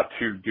a top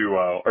 2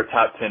 duo or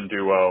top 10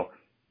 duo.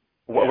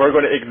 Yeah. We're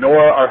going to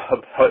ignore our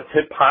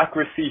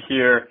hypocrisy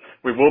here.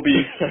 We will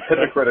be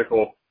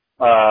hypocritical.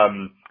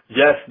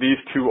 Yes, these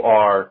two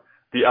are.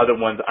 The other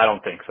ones, I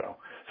don't think so.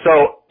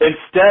 So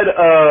instead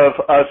of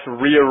us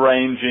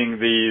rearranging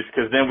these,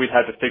 because then we'd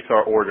have to fix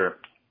our order,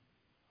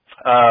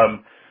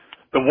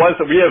 the ones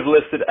that we have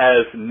listed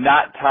as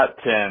not top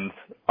 10s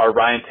are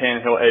Ryan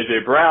Tannehill,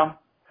 A.J. Brown,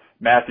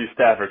 Matthew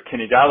Stafford,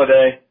 Kenny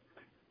Galladay,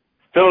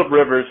 Phillip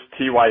Rivers,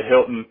 T.Y.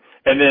 Hilton,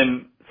 and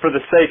then for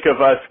the sake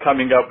of us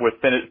coming up with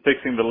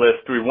fixing the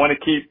list, do we want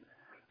to keep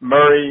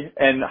Murray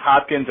and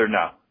Hopkins or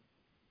no?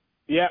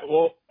 Yeah,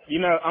 well, you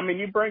know, I mean,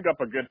 you bring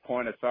up a good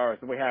point as far as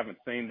we haven't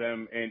seen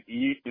them, and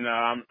you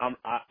know,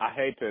 I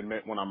hate to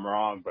admit when I'm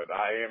wrong, but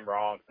I am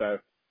wrong. So,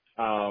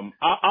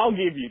 I'll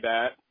give you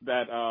that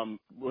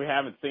we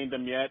haven't seen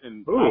them yet,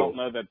 and I don't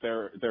know that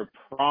they're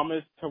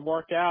promised to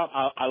work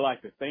out. I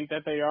like to think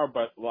that they are,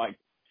 but like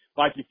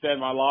you said,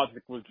 my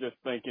logic was just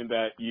thinking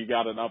that you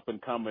got an up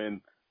and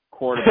coming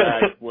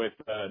quarterback with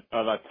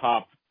a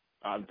top.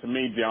 To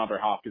me, DeAndre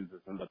Hopkins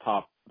is in the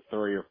top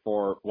 3 or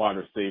 4 wide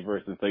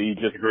receivers, and so you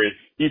just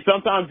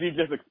sometimes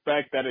just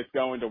expect that it's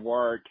going to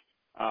work.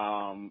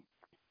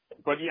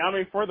 But yeah, I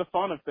mean, for the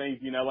fun of things,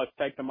 you know, let's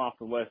take them off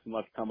the list and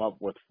let's come up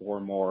with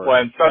 4 more.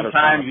 Well, and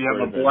sometimes you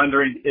have a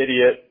blundering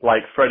idiot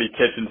like Freddie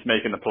Kitchens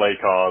making the play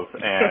calls,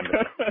 and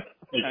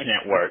it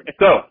can't work.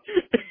 So,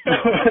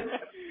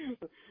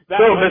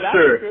 that's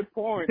a good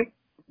point.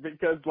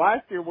 Because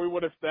last year we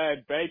would have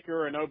said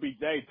Baker and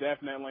OBJ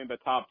definitely in the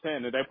top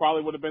 10, and they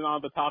probably would have been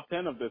on the top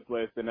 10 of this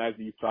list. And as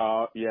you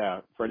saw,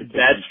 Freddie Kitchens.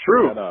 That's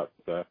true. That up,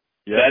 so,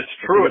 that's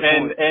true.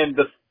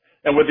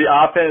 And with the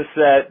offense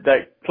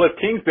that Cliff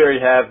Kingsbury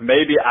have,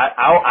 maybe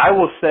I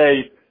will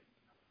say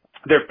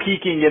they're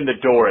peeking in the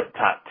door at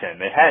top 10.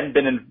 They hadn't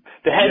been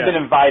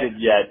invited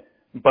yet,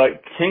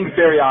 but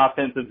Kingsbury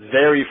offense is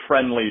very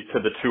friendly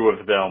to the two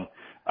of them.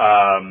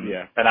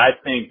 And I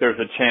think there's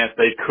a chance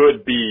they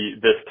could be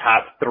this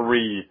top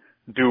 3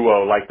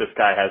 duo like this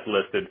guy has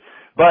listed.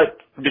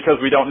 But because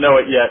we don't know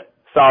it yet,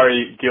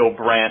 sorry, Gil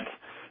Brandt,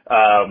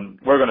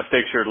 we're going to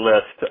fix your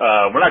list.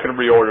 We're not going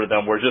to reorder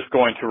them. We're just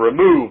going to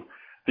remove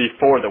the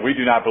 4 that we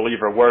do not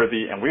believe are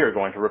worthy, and we are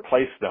going to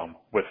replace them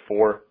with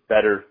 4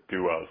 better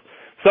duos.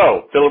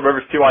 So, Phillip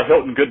Rivers, T.Y.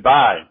 Hilton,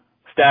 goodbye.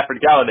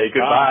 Stafford, Galladay,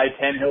 goodbye.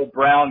 Tannehill,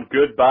 Brown,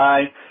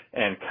 goodbye.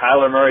 And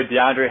Kyler Murray,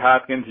 DeAndre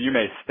Hopkins, you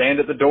may stand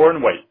at the door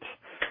and wait.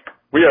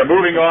 We are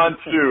moving on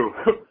to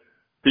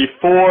the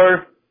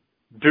 4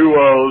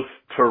 duos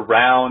to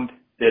round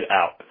it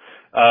out.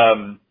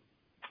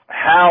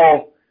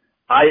 How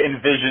I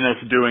envision us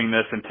doing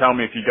this, and tell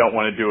me if you don't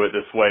want to do it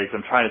this way, because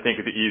I'm trying to think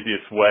of the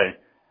easiest way,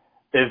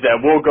 is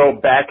that we'll go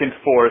back and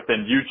forth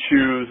and you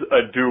choose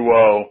a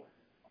duo.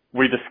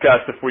 We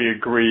discuss if we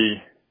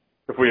agree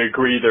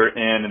they're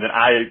in, and then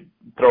I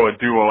throw a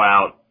duo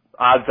out.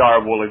 Odds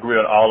are we'll agree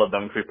on all of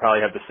them because we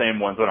probably have the same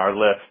ones on our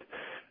list.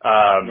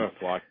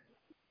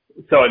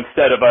 So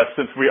instead of us,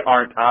 since we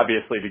aren't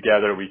obviously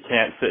together, we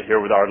can't sit here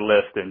with our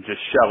list and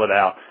just shell it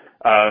out.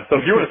 So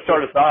if you want to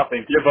start us off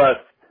and give us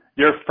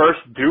your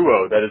first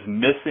duo that is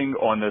missing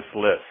on this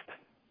list,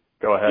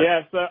 go ahead.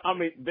 Yeah, so, I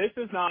mean, this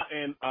is not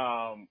in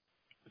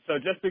so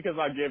just because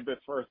I give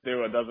this first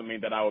duo doesn't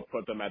mean that I would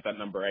put them at that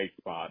number 8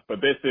 spot. But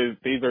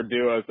these are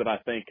duos that I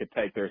think could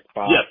take their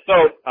spot. Yes,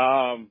 so,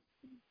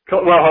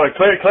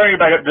 clearing it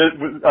back up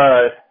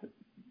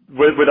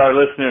with our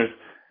listeners,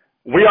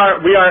 We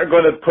aren't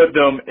going to put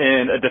them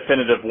in a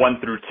definitive 1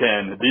 through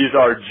 10. These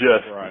are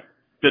just Right.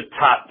 the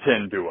top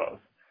 10 duos.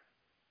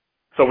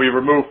 So we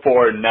remove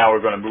 4, and now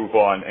we're going to move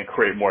on and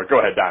create more. Go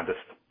ahead, Don.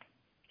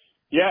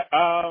 Yeah.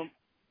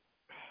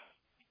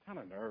 Kind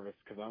of nervous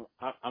because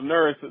I'm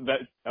nervous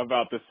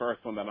about this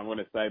first one that I'm going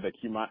to say that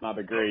you might not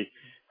agree.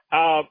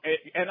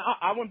 And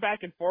I went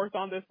back and forth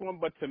on this one,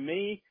 but to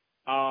me,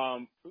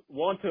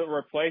 one to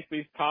replace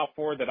these top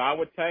 4 that I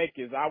would take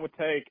is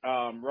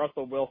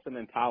Russell Wilson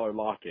and Tyler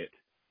Lockett.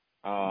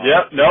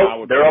 Yep,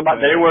 no, they were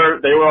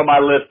on my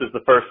list as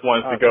the first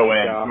ones to go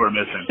in who are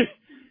missing.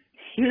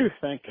 Phew,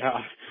 thank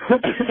God.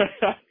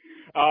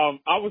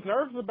 I was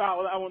nervous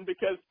about that one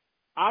because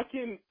I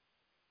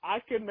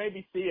could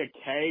maybe see a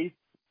case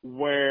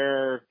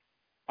where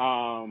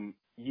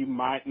you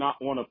might not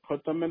want to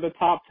put them in the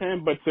top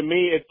 10, but to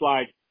me it's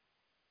like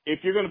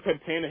if you're going to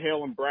put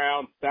Tannehill and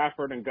Brown,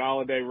 Stafford and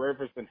Golladay,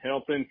 Rivers and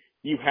Hilton,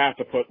 you have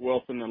to put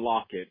Wilson and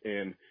Lockett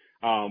in.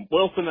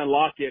 Wilson and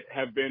Lockett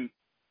have been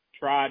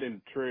tried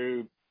and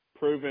true,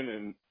 proven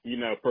and,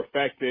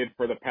 perfected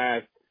for the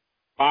past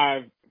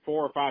 4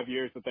 or 5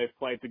 years that they've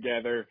played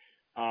together.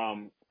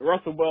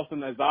 Russell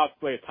Wilson is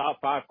obviously a top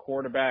 5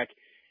 quarterback,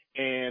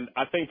 and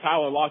I think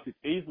Tyler Lockett's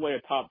easily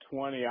a top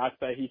 20. I'd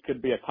say he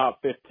could be a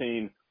top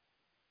 15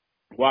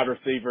 wide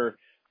receiver.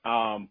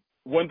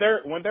 When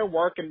they're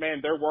working,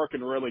 man, they're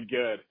working really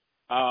good.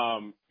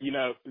 Tyler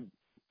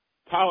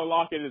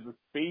Lockett is a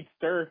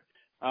speedster,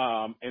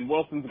 and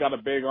Wilson's got a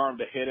big arm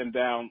to hit him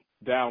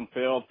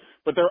downfield,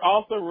 but they're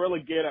also really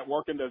good at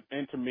working those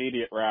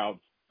intermediate routes.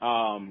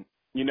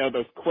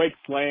 Those quick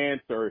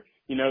slants or,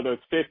 those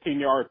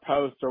 15-yard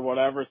posts or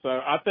whatever. So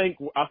I think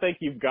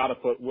you've got to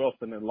put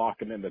Wilson and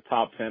Lockett in the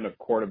top 10 of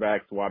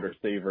quarterbacks, wide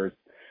receivers,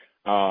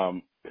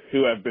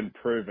 who have been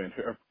proven,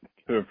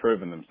 who have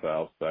proven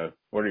themselves. So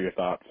what are your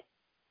thoughts?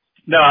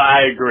 No,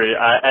 I agree.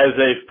 As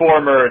a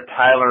former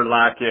Tyler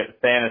Lockett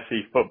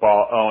fantasy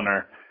football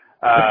owner,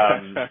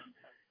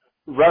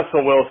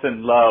 Russell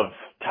Wilson loves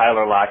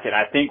Tyler Lockett.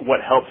 I think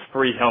what helps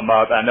free him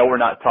up, I know we're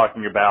not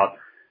talking about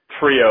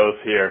trios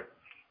here,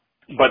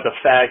 but the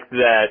fact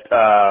that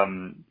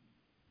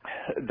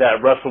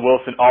that Russell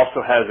Wilson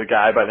also has a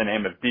guy by the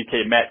name of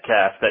DK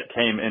Metcalf that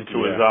came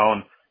into his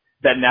own,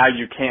 that now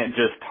you can't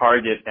just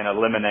target and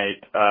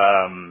eliminate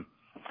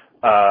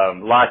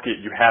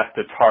Lockett. You have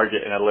to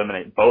target and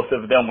eliminate both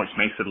of them, which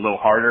makes it a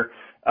little harder.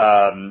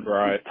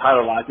 Right.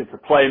 Tyler Lockett's a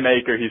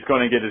playmaker. He's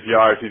going to get his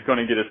yards. He's going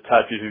to get his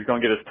touches. He's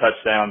going to get his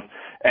touchdowns.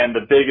 And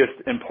the biggest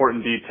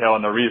important detail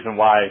and the reason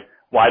why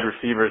wide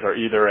receivers are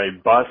either a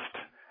bust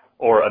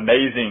or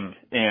amazing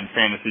in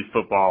fantasy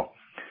football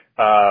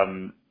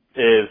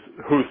is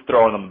who's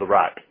throwing them the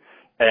rock.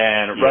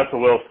 And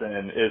Russell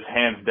Wilson is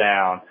hands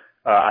down.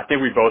 I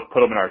think we both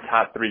put him in our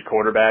top 3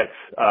 quarterbacks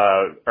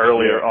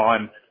earlier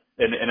on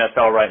in the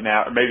NFL right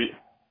now. Or maybe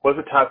was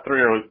it top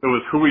 3 or it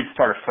was who we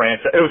start a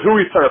franchise? It was who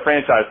we start a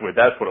franchise with.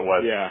 That's what it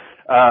was.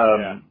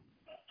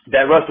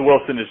 That Russell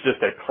Wilson is just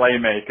a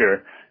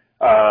playmaker.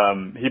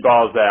 He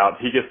balls out.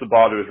 He gets the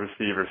ball to his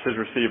receivers. His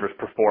receivers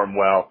perform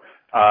well.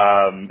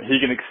 He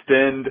can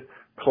extend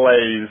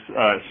plays,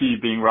 he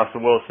being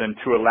Russell Wilson,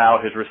 to allow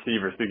his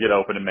receivers to get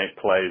open and make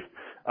plays.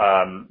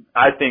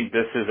 I think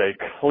this is a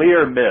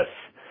clear miss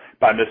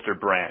by Mr.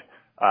 Brandt.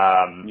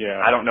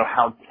 I don't know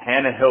how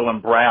Tannehill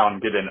and Brown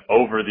get in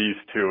over these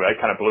two.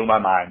 That kind of blew my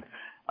mind.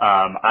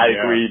 I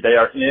agree. They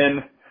are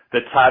in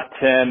the top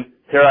 10.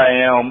 Here I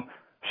am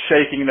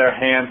shaking their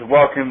hands,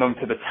 welcoming them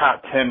to the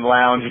top 10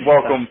 lounge.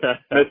 Welcome,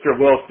 Mr.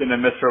 Wilson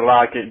and Mr.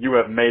 Lockett. You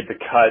have made the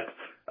cut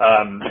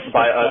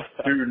by us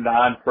 2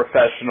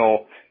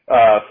 non-professional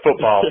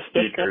football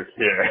speakers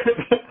here.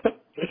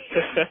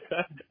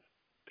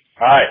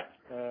 All right.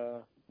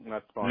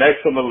 That's fine.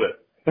 Next on the list.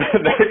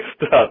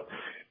 Next up.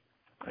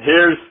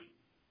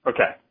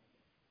 Okay.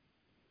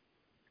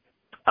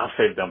 I'll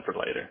save them for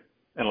later,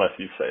 unless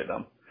you say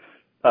them.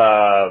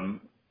 All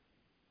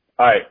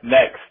right,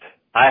 next.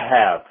 I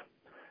have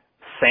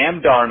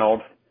Sam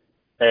Darnold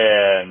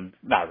and,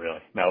 not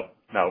really, no,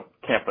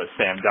 can't put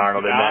Sam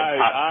Darnold in that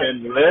top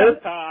 10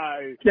 list.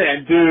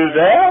 Can't do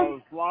that.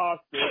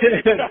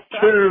 Can't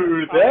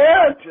do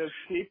that. Just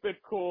keep it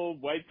cool.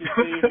 Wait to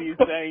see if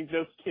he's saying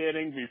just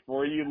kidding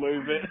before you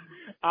lose it.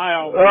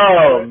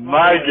 Oh,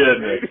 my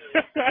goodness.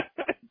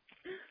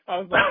 I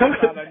was like, oh,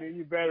 God, I knew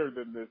you better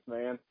than this,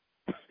 man.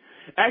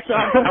 Actually,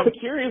 I'm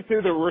curious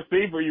who the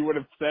receiver you would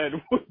have said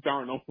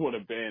Darnold would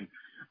have been.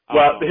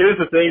 Well, here's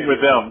the thing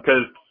with them,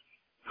 because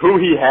who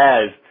he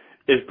has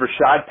is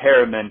Brashad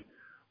Perriman,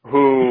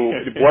 who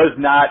was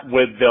not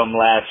with them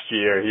last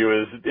year. He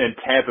was in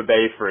Tampa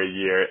Bay for a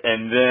year,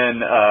 and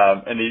then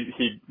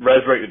he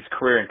resurrected his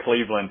career in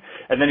Cleveland,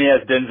 and then he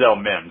has Denzel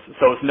Mims.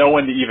 So it's no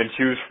one to even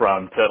choose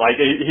from.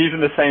 He's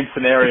in the same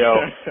scenario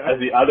as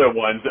the other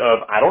ones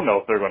of, I don't know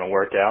if they're going to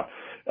work out.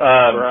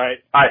 Right.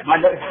 All right,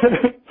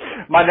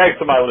 my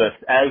next on my list,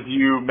 as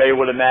you may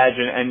would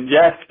imagine, and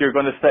yes, you're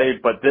going to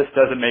say, but this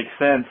doesn't make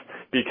sense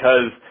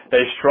because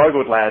they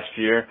struggled last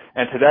year,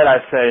 and to that I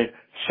say,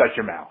 shut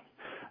your mouth.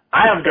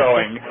 I am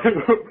going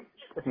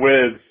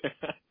with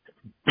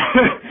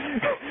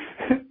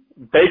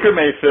Baker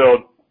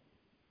Mayfield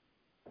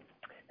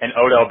and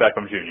Odell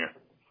Beckham Jr.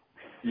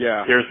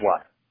 Yeah. Here's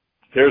why.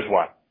 Here's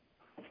why.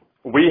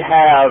 We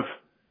have,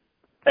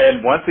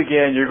 and once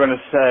again, you're going to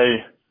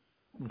say,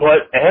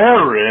 but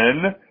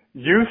Aaron,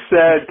 you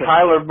said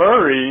Kyler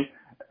Murray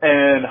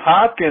and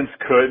Hopkins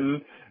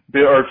couldn't,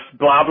 or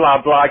blah,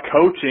 blah, blah,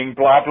 coaching,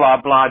 blah, blah,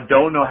 blah,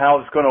 don't know how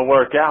it's going to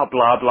work out,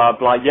 blah, blah,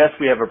 blah. Yes,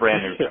 we have a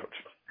brand new coach.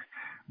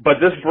 But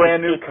this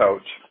brand new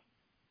coach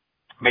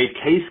made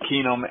Case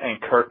Keenum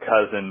and Kirk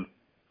Cousins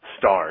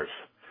stars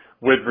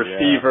with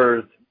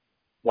receivers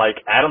like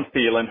Adam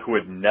Thielen, who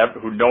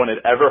no one had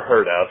ever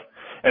heard of,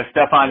 and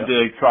Stephon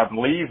Diggs, who I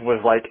believe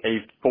was like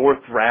a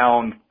 4th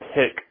round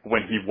pick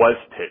when he was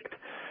picked.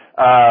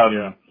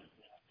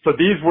 So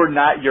these were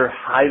not your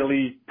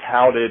highly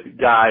touted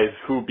guys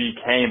who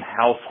became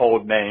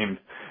household names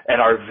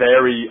and are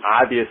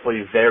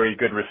obviously very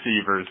good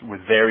receivers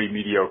with very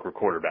mediocre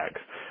quarterbacks.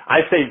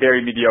 I say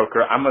very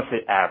mediocre. I'm going to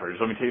say average.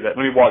 Let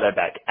me walk that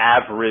back.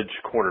 Average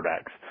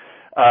quarterbacks.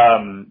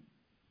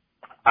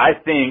 I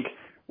think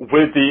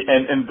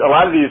and a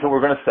lot of these that we're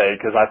going to say,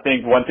 because I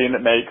think one thing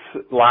that makes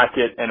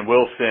Lockett and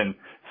Wilson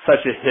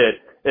such a hit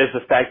is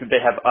the fact that they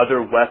have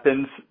other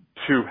weapons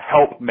to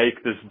help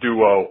make this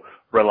duo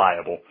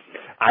reliable.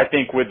 I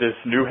think with this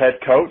new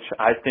head coach,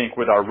 I think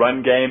with our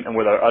run game and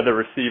with our other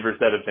receivers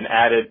that have been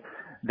added,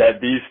 that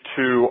these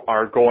two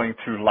are going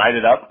to light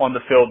it up on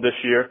the field this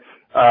year.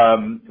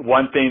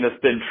 One thing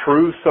that's been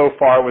true so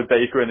far with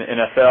Baker in the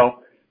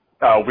NFL,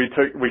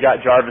 we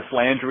got Jarvis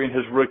Landry in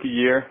his rookie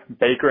year.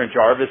 Baker and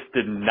Jarvis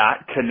did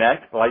not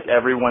connect like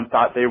everyone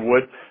thought they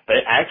would.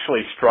 They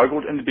actually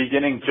struggled in the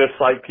beginning, just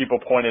like people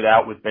pointed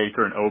out with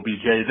Baker and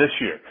OBJ this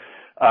year.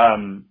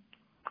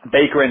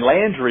 Baker and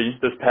Landry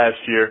this past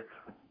year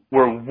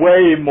were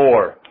way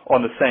more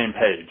on the same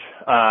page.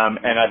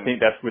 And I think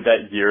that's with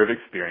that year of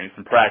experience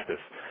and practice.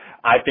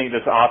 I think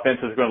this offense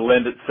is going to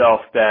lend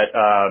itself that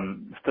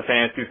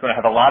Stefanski's going to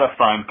have a lot of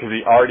fun because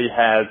he already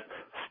has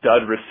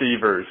stud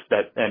receivers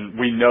and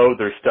we know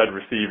they're stud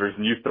receivers,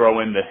 and you throw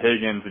in the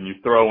Higgins and you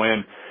throw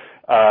in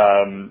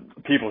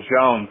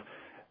Peoples-Jones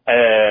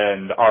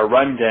and our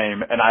run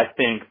game, and I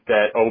think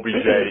that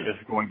OBJ is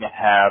going to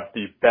have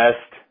the best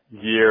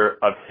year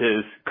of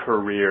his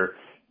career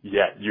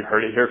yet. You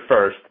heard it here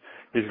first.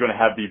 He's going to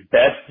have the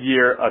best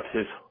year of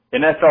his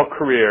NFL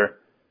career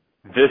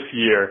this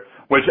year,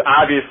 which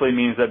obviously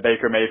means that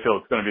Baker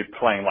Mayfield is going to be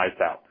playing lights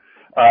out.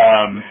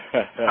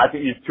 I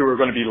think these two are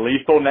going to be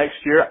lethal next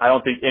year. I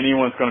don't think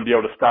anyone's going to be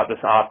able to stop this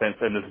offense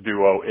and this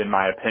duo, in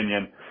my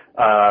opinion.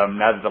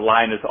 Now that the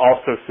line is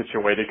also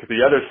situated, because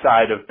the other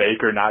side of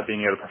Baker not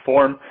being able to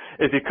perform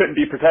is he couldn't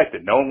be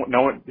protected.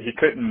 He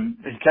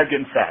kept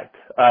getting sacked,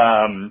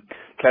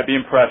 kept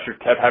being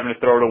pressured, kept having to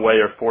throw it away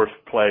or force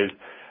plays.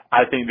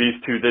 I think these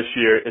two this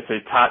year, it's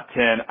a top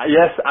 10.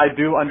 Yes, I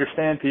do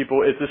understand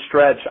people. It's a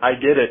stretch. I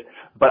get it.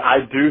 But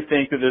I do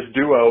think that this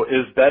duo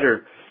is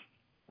better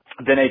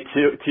than a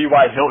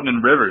T.Y. Hilton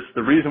and Rivers.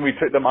 The reason we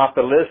took them off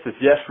the list is,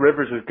 yes,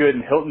 Rivers is good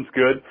and Hilton's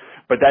good,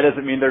 but that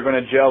doesn't mean they're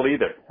going to gel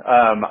either.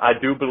 I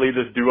do believe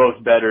this duo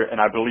is better,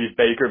 and I believe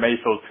Baker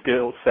Mayfield's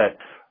skill set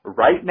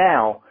right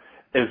now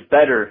is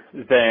better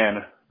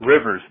than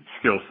Rivers'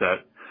 skill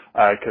set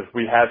because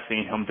we have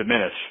seen him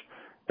diminish.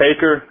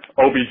 Baker,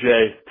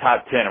 OBJ,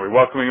 top 10. Are we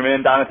welcoming him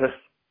in, Donatus?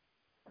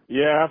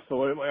 Yeah,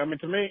 absolutely. I mean,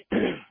 to me,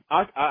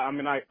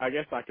 I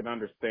guess I can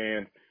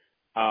understand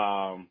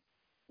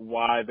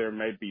why there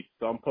may be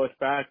some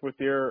pushback with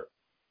your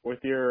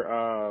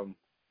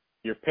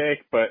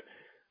pick, but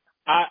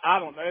I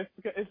don't know.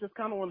 It's just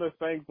kind of one of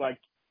those things, like,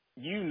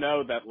 you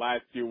know that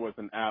last year was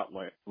an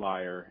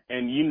outlier,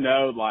 and you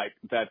know, like,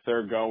 that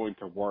they're going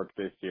to work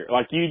this year.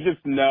 Like, you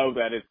just know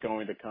that it's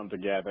going to come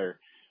together.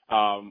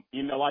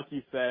 Like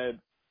you said,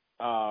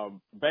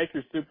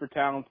 Baker's super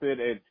talented,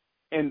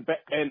 and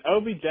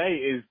OBJ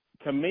is,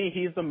 to me,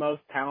 he's the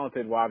most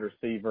talented wide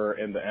receiver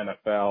in the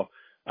NFL.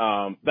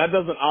 That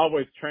doesn't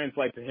always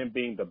translate to him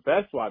being the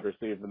best wide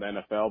receiver in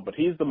the NFL, but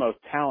he's the most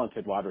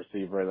talented wide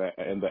receiver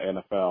in the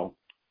NFL.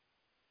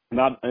 And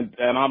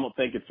I don't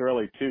think it's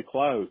really too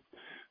close.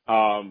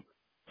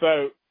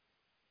 So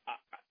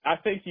I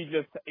think you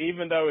just,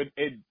 even though it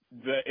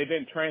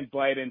didn't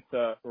translate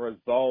into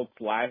results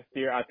last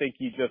year, I think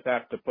you just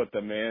have to put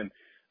them in.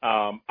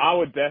 I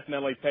would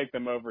definitely take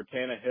them over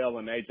Tannehill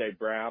and A.J.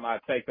 Brown. I'd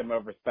take them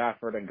over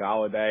Stafford and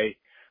Galladay.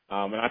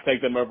 And I'd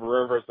take them over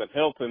Rivers and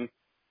Hilton.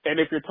 And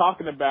if you're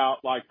talking about,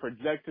 like,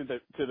 projected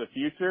to the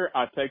future,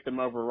 I'd take them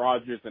over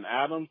Rodgers and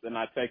Adams, and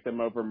I'd take them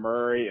over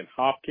Murray and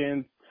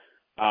Hopkins.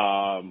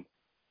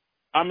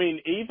 I mean,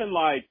 even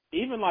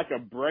like a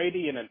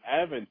Brady and an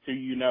Evans, who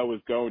you know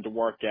is going to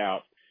work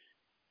out.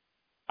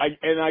 I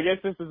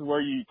guess this is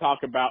where you talk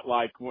about,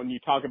 like, when you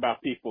talk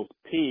about people's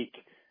peak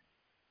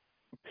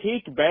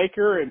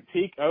Baker and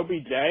peak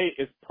OBJ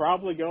is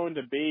probably going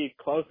to be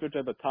closer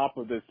to the top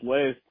of this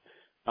list,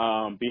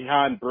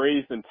 behind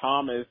Breeze and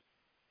Thomas,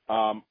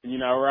 around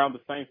the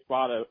same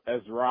spot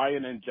as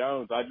Ryan and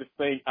Jones. I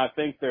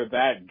think they're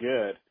that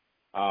good.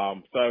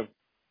 So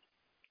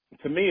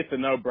to me, it's a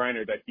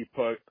no-brainer that you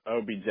put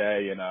OBJ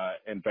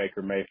and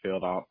Baker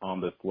Mayfield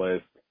on this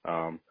list.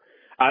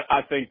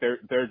 I think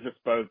they're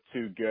just both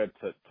too good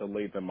to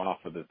leave them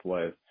off of this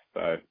list.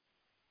 So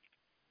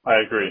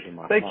I agree.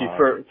 Thank you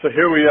so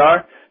here we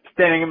are,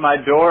 standing at my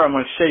door. I'm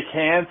going to shake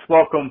hands.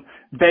 Welcome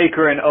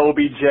Baker and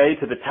OBJ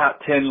to the Top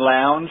 10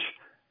 Lounge.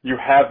 You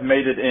have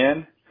made it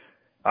in.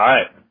 All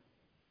right.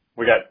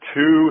 We got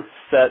 2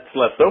 sets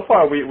left. So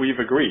far, we've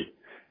agreed.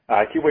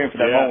 I keep waiting for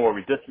that moment where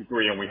we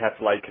disagree and we have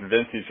to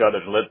convince each other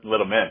to let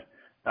them in.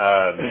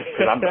 Cause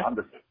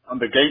I'm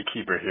the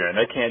gatekeeper here and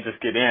they can't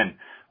just get in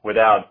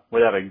without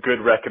a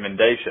good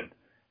recommendation.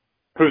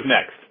 Who's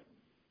next?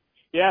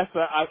 Yeah, so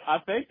I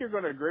think you're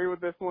going to agree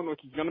with this one,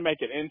 which is going to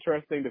make it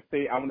interesting to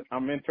see.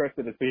 I'm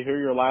interested to see who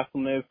your last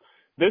one is.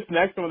 This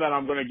next one that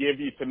I'm going to give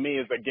you, to me,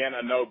 is again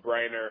a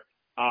no-brainer.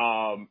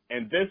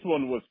 And this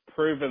one was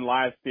proven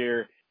last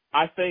year.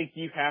 I think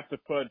you have to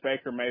put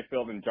Baker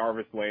Mayfield and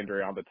Jarvis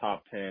Landry on the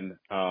top 10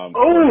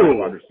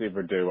 wide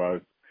receiver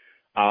duos.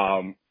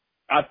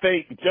 I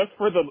think just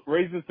for the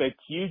reasons that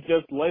you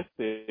just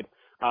listed,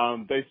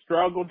 they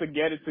struggled to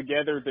get it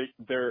together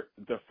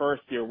the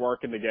first year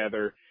working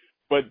together.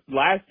 But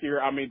last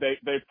year, I mean,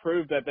 they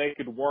proved that they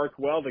could work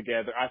well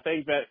together. I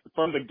think that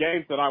from the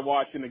games that I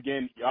watched, and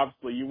again,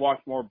 obviously you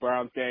watched more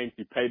Browns games,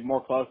 you paid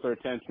more closer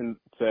attention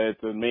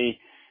to me.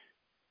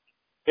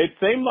 It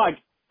seemed like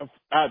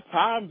at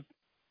times,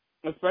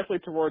 especially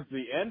towards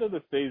the end of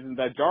the season,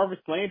 that Jarvis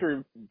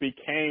Landry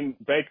became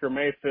Baker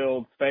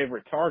Mayfield's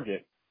favorite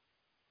target.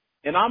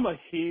 And I'm a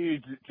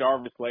huge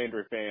Jarvis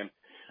Landry fan.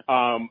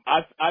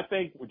 I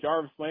think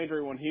Jarvis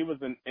Landry, when he was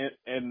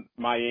in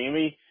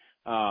Miami,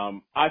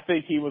 I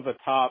think he was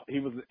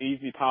an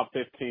easy top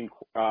 15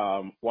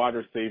 wide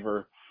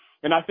receiver.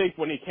 And I think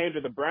when he came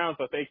to the Browns,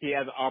 I think he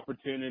had the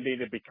opportunity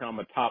to become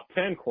a top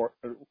 10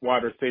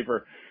 wide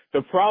receiver.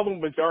 The problem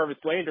with Jarvis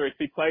Landry is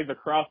he plays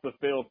across the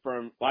field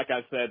from, like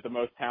I said, the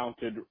most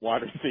talented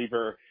wide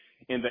receiver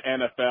in the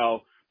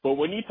NFL. But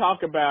when you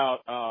talk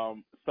about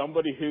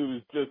somebody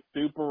who's just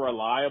super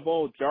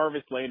reliable,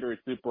 Jarvis Landry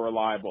is super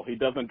reliable. He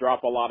doesn't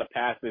drop a lot of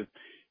passes.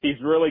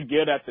 He's really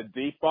good at the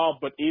deep ball,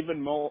 but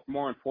even more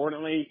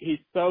importantly, he's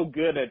so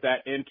good at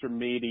that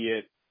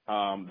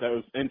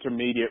those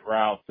intermediate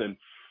routes. And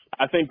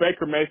I think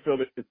Baker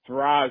Mayfield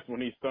thrives when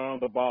he's throwing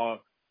the ball,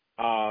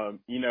 15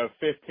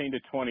 to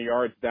 20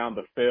 yards down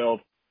the field,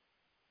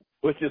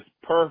 which is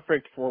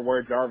perfect for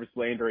where Jarvis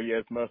Landry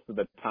is most of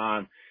the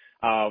time.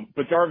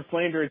 But Jarvis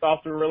Landry is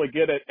also really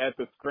good at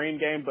the screen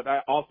game, but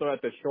also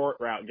at the short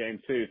route game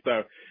too.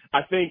 So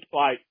I think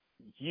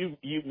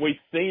we've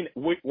seen,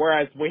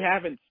 whereas we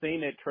haven't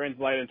seen it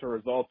translate into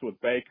results with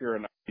Baker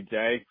and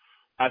OBJ.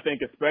 I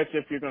think especially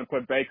if you're going to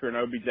put Baker and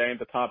OBJ in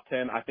the top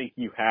 10, I think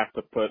you have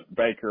to put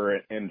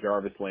Baker and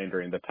Jarvis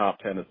Landry in the top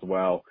 10 as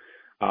well.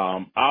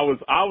 I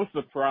was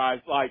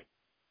surprised,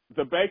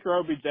 the Baker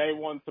OBJ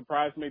one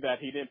surprised me that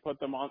he didn't put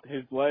them on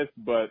his list,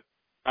 but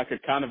I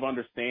could kind of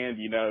understand,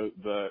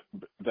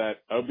 that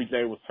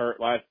OBJ was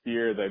hurt last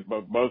year. They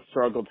both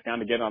struggled to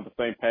kind of get on the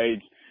same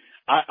page.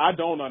 I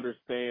don't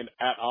understand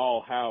at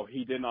all how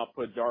he did not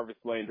put Jarvis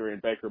Landry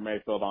and Baker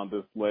Mayfield on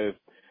this list.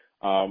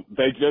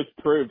 They just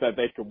proved that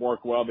they could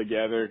work well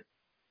together.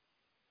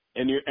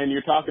 And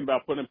you're talking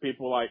about putting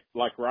people like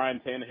Ryan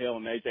Tannehill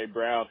and AJ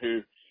Brown,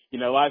 who,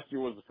 last year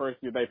was the first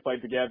year they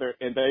played together,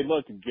 and they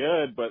looked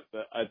good, but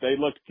they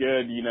looked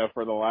good,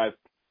 for the last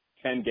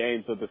 10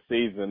 games of the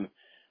season.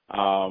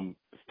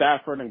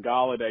 Stafford and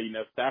Golladay,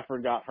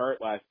 Stafford got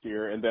hurt last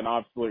year, and then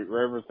obviously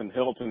Rivers and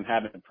Hilton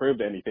hadn't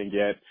improved anything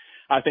yet.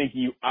 I think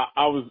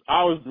I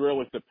was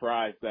really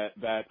surprised that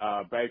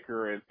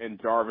Baker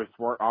and Jarvis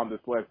weren't on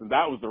this list, and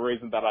that was the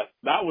reason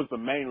that was the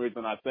main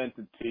reason I sent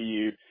it to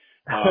you,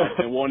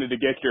 and wanted to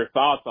get your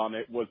thoughts on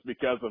it, was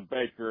because of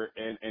Baker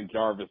and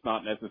Jarvis,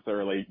 not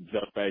necessarily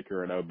just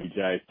Baker and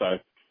OBJ. So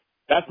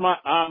that's my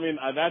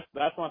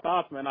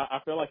thoughts, man. I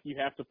feel like you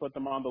have to put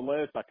them on the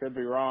list. I could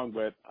be wrong,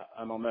 but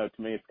I don't know.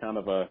 To me, it's kind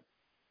of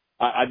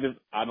I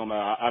don't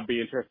know. I'd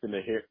be interested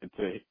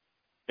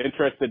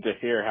to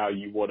hear how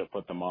you would have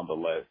put them on the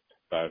list.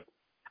 So.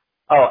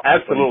 Oh,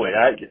 absolutely.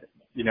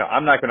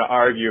 I'm not going to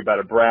argue about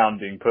a Brown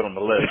being put on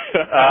the list.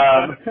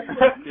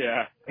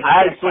 Yeah.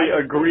 I actually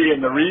agree,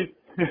 and the reason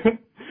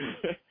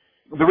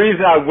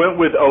I went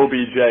with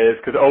OBJ is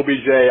because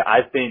OBJ,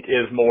 I think,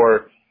 is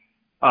more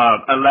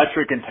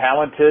electric and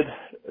talented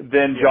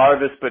than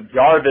Jarvis, but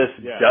Jarvis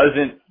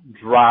doesn't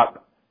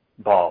drop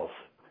balls.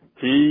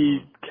 He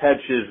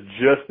catches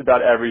just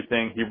about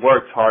everything. He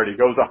works hard. He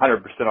goes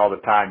 100% all the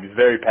time. He's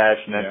very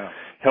passionate. Yeah.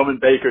 Hillman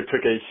Baker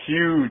took a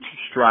huge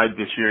stride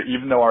this year,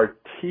 even though our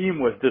team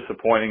was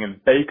disappointing and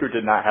Baker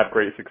did not have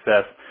great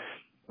success.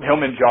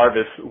 Hillman and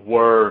Jarvis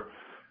were,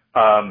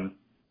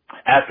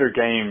 after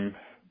game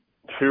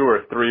 2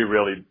 or 3,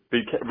 really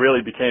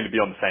became to be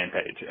on the same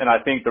page. And I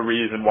think the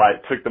reason why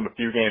it took them a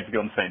few games to get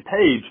on the same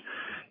page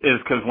is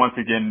because, once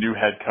again, new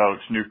head coach,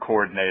 new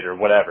coordinator,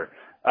 whatever.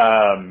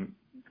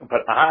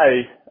 But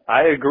I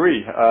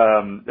agree.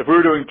 If we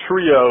were doing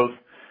trios,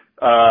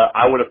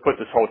 I would have put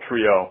this whole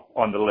trio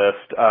on the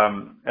list.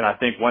 And I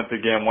think once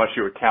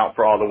you account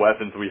for all the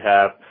weapons we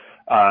have,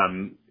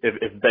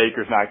 if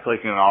Baker's not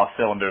clicking on all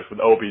cylinders with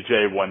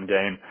OBJ one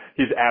game,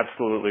 he's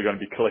absolutely going to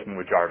be clicking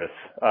with Jarvis.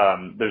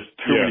 There's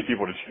too many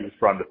people to choose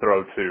from to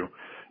throw to.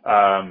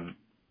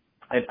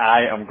 And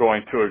I am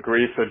going to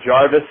agree. So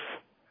Jarvis,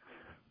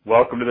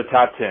 welcome to the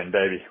top 10,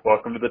 baby.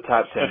 Welcome to the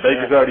top 10.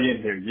 Baker's already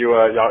in here.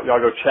 Y'all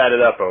go chat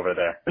it up over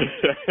there.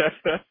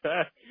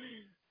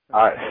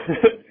 All right.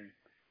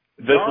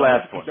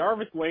 Last one.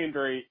 Jarvis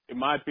Landry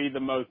might be the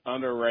most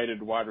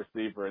underrated wide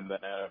receiver in the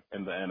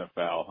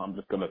NFL. I'm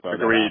just going to throw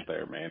that out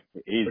there, man.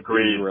 He's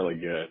really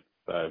good.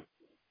 So.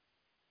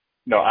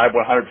 No, I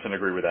 100%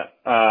 agree with that.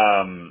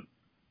 100%.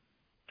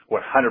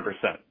 All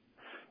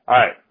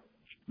right.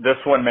 This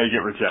one may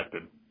get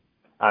rejected.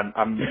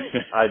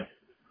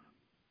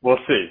 We'll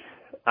see.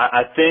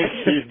 I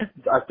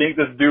think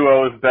this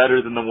duo is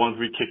better than the ones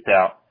we kicked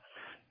out.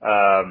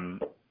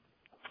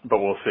 But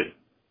we'll see.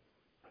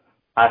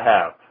 I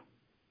have.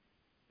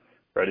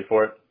 Ready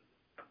for it?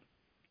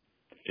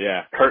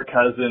 Yeah. Kirk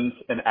Cousins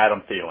and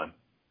Adam Thielen.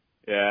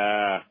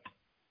 Yeah.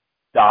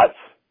 Dots?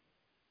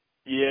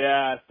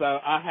 Yeah, so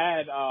I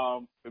had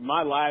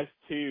my last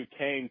two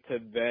came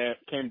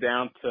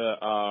down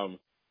to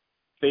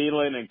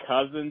Thielen and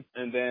Cousins,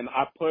 and then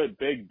I put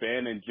Big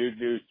Ben and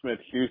Juju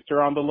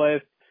Smith-Schuster on the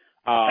list.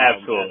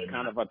 Absolutely. As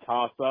kind of a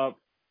toss-up.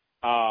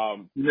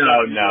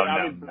 No.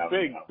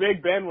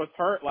 Big Ben was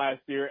hurt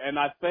last year, and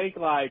I think,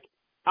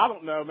 I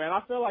don't know, man.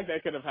 I feel like they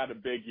could have had a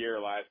big year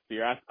last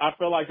year. I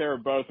feel like they were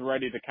both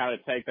ready to kind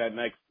of take that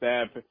next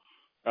step.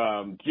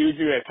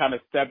 Juju had kind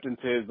of stepped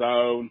into his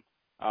own.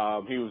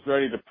 He was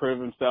ready to prove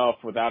himself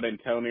without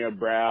Antonio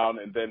Brown,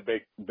 and then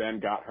Big Ben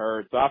got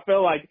hurt. So I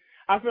feel like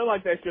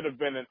they should have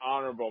been an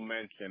honorable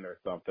mention or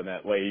something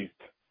at least.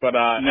 But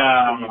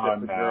No.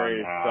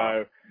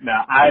 So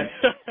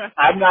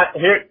I'm not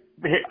here.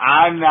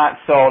 I'm not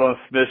sold on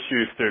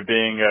Smith-Schuster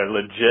being a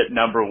legit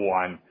number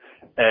one,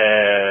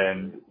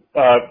 and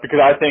because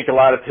I think a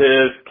lot of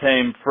his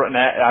came from.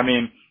 I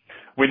mean,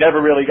 we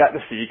never really got to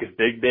see because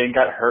Big Ben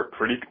got hurt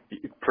pretty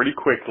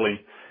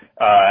quickly.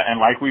 And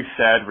like we've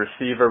said,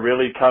 receiver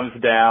really comes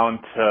down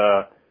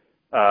to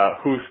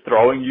who's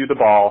throwing you the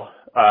ball.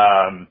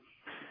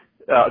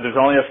 There's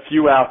only a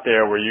few out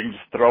there where you can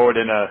just throw it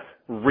in a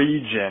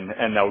region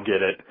and they'll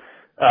get it.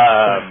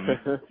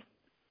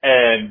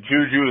 And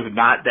Juju is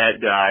not that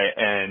guy,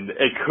 and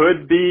it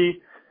could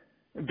be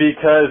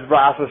because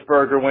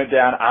Roethlisberger went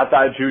down. I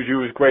thought Juju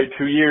was great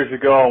 2 years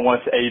ago, and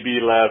once AB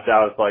left,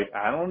 I was like,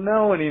 I don't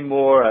know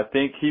anymore. I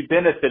think he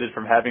benefited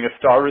from having a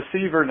star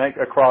receiver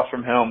across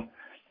from him.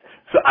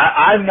 So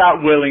I'm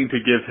not willing to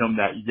give him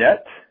that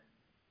yet.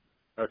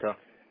 Okay.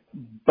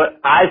 But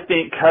I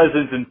think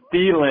Cousins and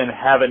Thielen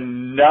have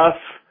enough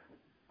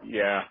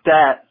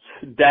stats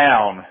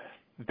down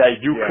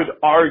that you could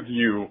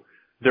argue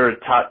they're a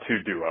top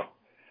two duo.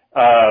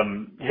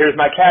 Here's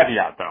my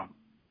caveat, though.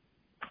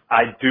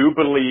 I do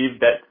believe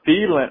that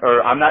Thielen,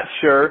 or I'm not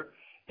sure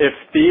if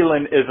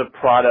Thielen is a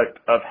product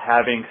of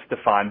having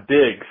Stephon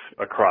Diggs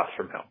across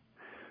from him.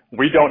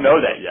 We don't know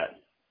that yet.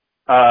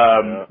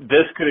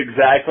 This could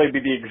exactly be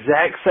the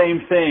exact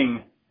same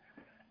thing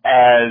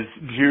as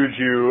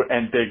Juju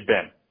and Big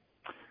Ben.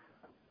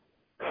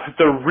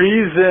 The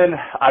reason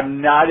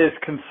I'm not as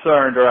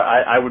concerned, or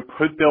I would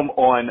put them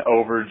on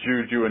over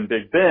Juju and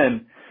Big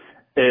Ben,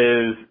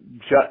 is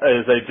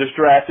they just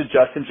drafted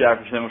Justin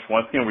Jefferson, which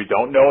once again we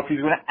don't know if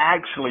he's going to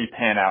actually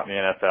pan out in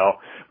the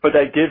NFL, but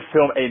that gives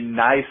him a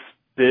nice,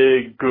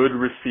 big, good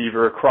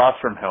receiver across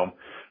from him.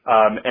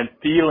 And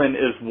Thielen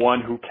is one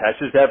who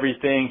catches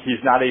everything.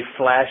 He's not a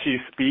flashy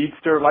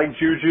speedster like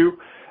Juju.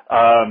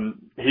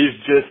 He's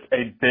just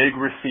a big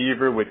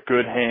receiver with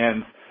good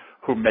hands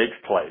who makes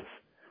plays,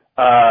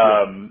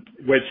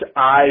 which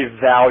I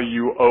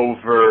value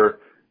over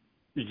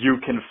you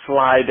can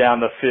fly down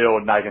the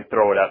field and I can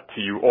throw it up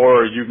to you,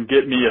 or you can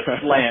get me a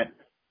slant,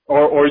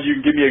 or you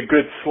can give me a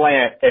good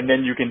slant and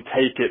then you can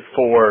take it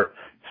for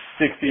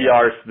 60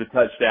 yards to the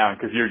touchdown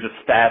because you're just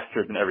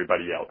faster than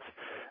everybody else.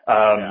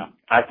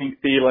 I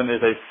think Thielen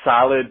is a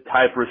solid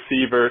type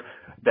receiver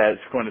that's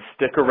going to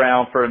stick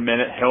around for a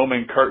minute. Him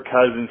and Kirk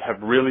Cousins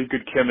have really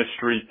good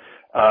chemistry.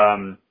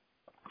 And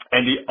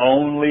the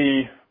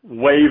only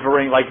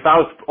wavering, like if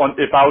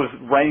I was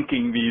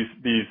ranking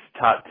these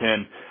top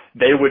 10,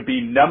 they would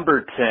be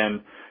number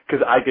 10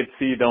 because I could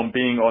see them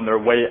being on their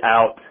way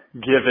out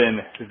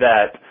given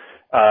that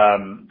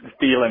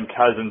Thielen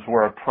Cousins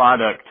were a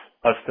product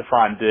of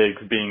Stephon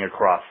Diggs being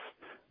across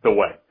the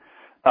way.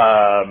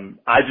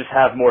 I just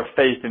have more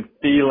faith in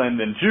Thielen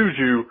than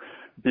Juju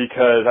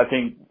because I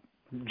think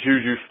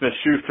Juju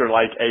Smith-Schuster,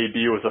 like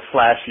AB, was a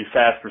flashy,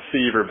 fast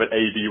receiver, but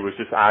AB was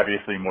just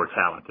obviously more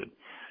talented.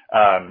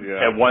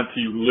 And once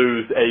you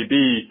lose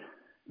AB,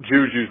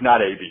 Juju's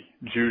not AB.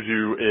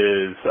 Juju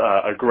is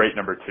a great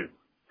number two.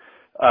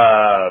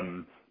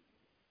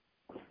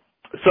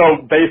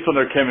 So based on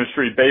their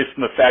chemistry, based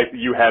on the fact that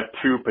you have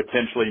two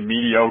potentially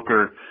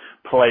mediocre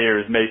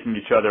players making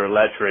each other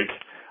electric,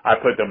 I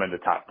put them in the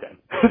top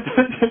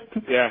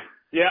 10. Yeah.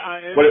 Yeah,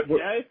 What,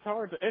 it's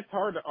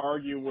hard to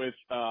argue with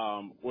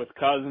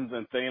Cousins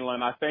and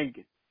Thielen. I think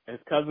his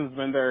Cousins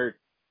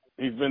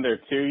he's been there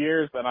 2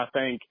 years, and I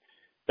think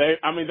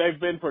they've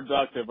been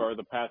productive over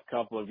the past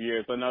couple of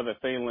years. I know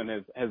that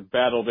Thielen has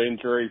battled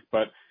injuries,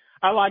 but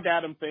I like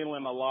Adam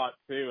Thielen a lot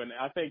too, and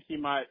I think he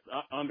might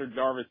under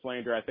Jarvis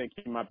Landry. I think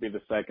he might be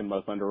the second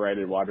most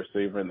underrated wide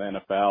receiver in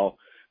the NFL.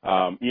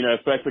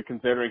 Especially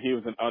considering he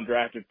was an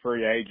undrafted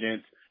free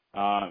agent.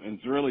 And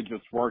it's really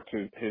just worked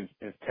his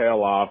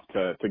tail off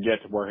to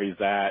get to where he's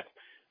at.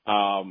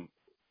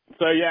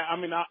 So yeah,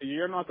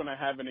 you're not going to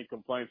have any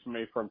complaints from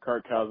me from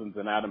Kirk Cousins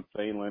and Adam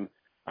Thielen.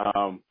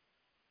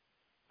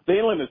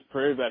 Thielen has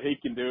proved that he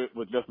can do it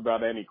with just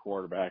about any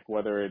quarterback,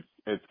 whether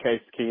it's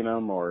Case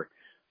Keenum or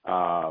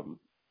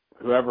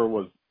whoever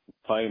was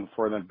playing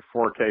for them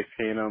before Case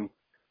Keenum.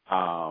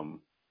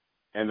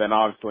 And then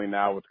obviously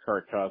now with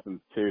Kirk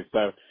Cousins too.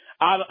 So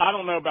I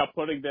don't know about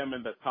putting them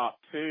in the top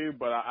two,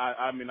 but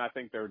I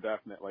think they're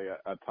definitely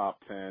a top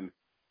 10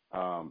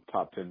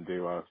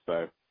 duo.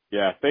 So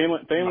yeah,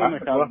 Thielen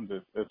and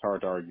Cousins is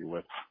hard to argue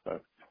with.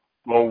 So.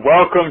 Well,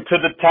 welcome to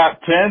the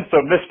top 10. So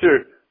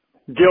Mr.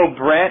 Gil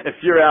Brandt, if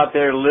you're out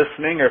there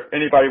listening, or if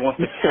anybody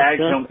wants to tag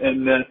him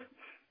in this,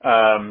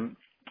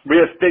 we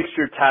have fixed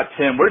your top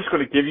 10. We're just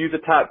going to give you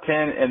the top 10,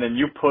 and then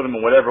you put them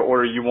in whatever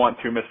order you want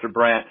to, Mr.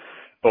 Brandt.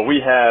 But we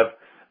have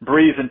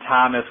Breeze and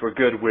Thomas we're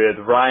good with,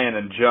 Ryan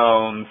and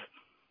Jones,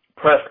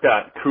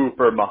 Prescott,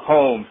 Cooper,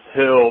 Mahomes,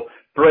 Hill,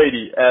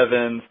 Brady,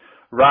 Evans,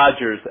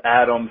 Rodgers,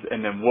 Adams,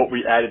 and then what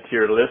we added to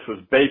your list was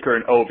Baker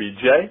and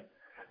OBJ,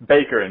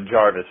 Baker and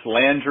Jarvis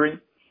Landry,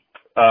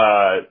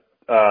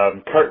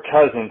 Kirk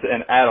Cousins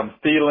and Adam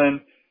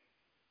Thielen,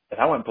 and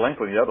I went blank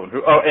with the other one.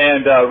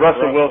 And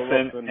Russell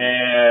Wilson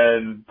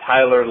and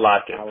Tyler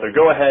Lockett. So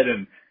go ahead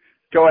and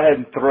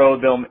throw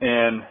them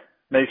in.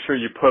 Make sure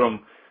you put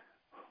them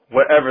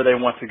wherever they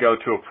want to go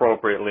to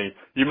appropriately.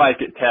 You might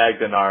get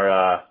tagged in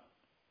our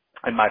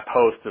in my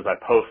post as I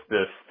post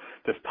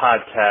this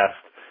podcast.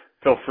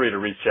 Feel free to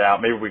reach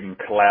out. Maybe we can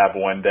collab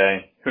one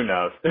day. Who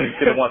knows?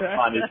 Get a Once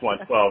Upon East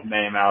 112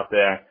 name out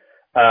there.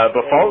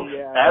 But folks,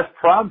 as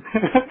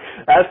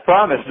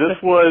promised,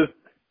 this was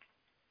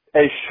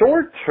a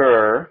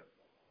shorter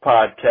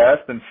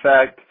podcast. In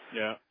fact,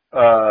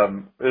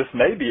 this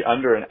may be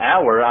under an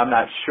hour. I'm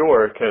not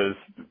sure because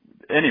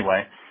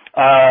anyway. Do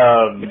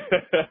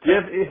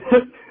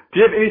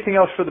you have anything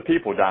else for the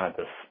people,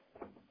 Donatus?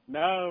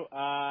 No,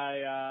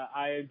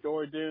 I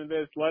enjoy doing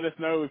this. Let us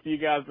know if you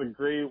guys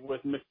agree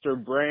with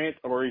Mr. Brandt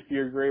or if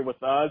you agree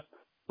with us.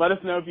 Let us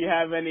know if you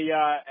have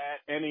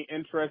any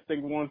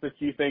interesting ones that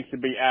you think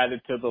should be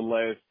added to the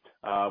list.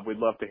 We'd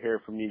love to hear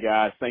from you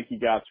guys. Thank you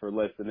guys for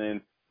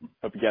listening.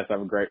 Hope you guys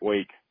have a great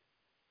week.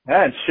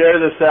 And share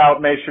this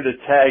out. Make sure to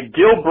tag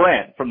Gil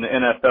Brandt from the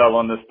NFL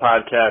on this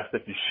podcast.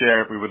 If you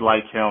share it, we would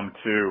like him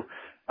to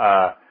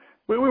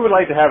we would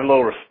like to have a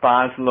little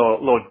response, a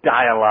little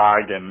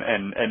dialogue,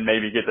 and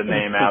maybe get the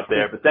name out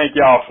there. But thank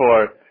y'all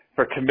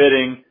for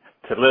committing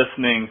to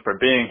listening, for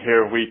being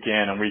here week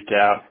in and week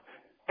out.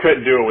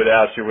 Couldn't do it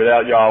without you.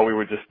 Without y'all, we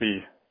would just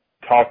be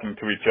talking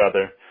to each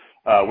other,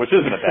 which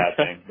isn't a bad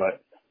thing.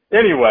 But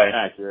anyway,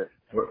 accurate.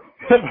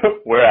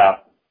 We're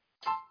out.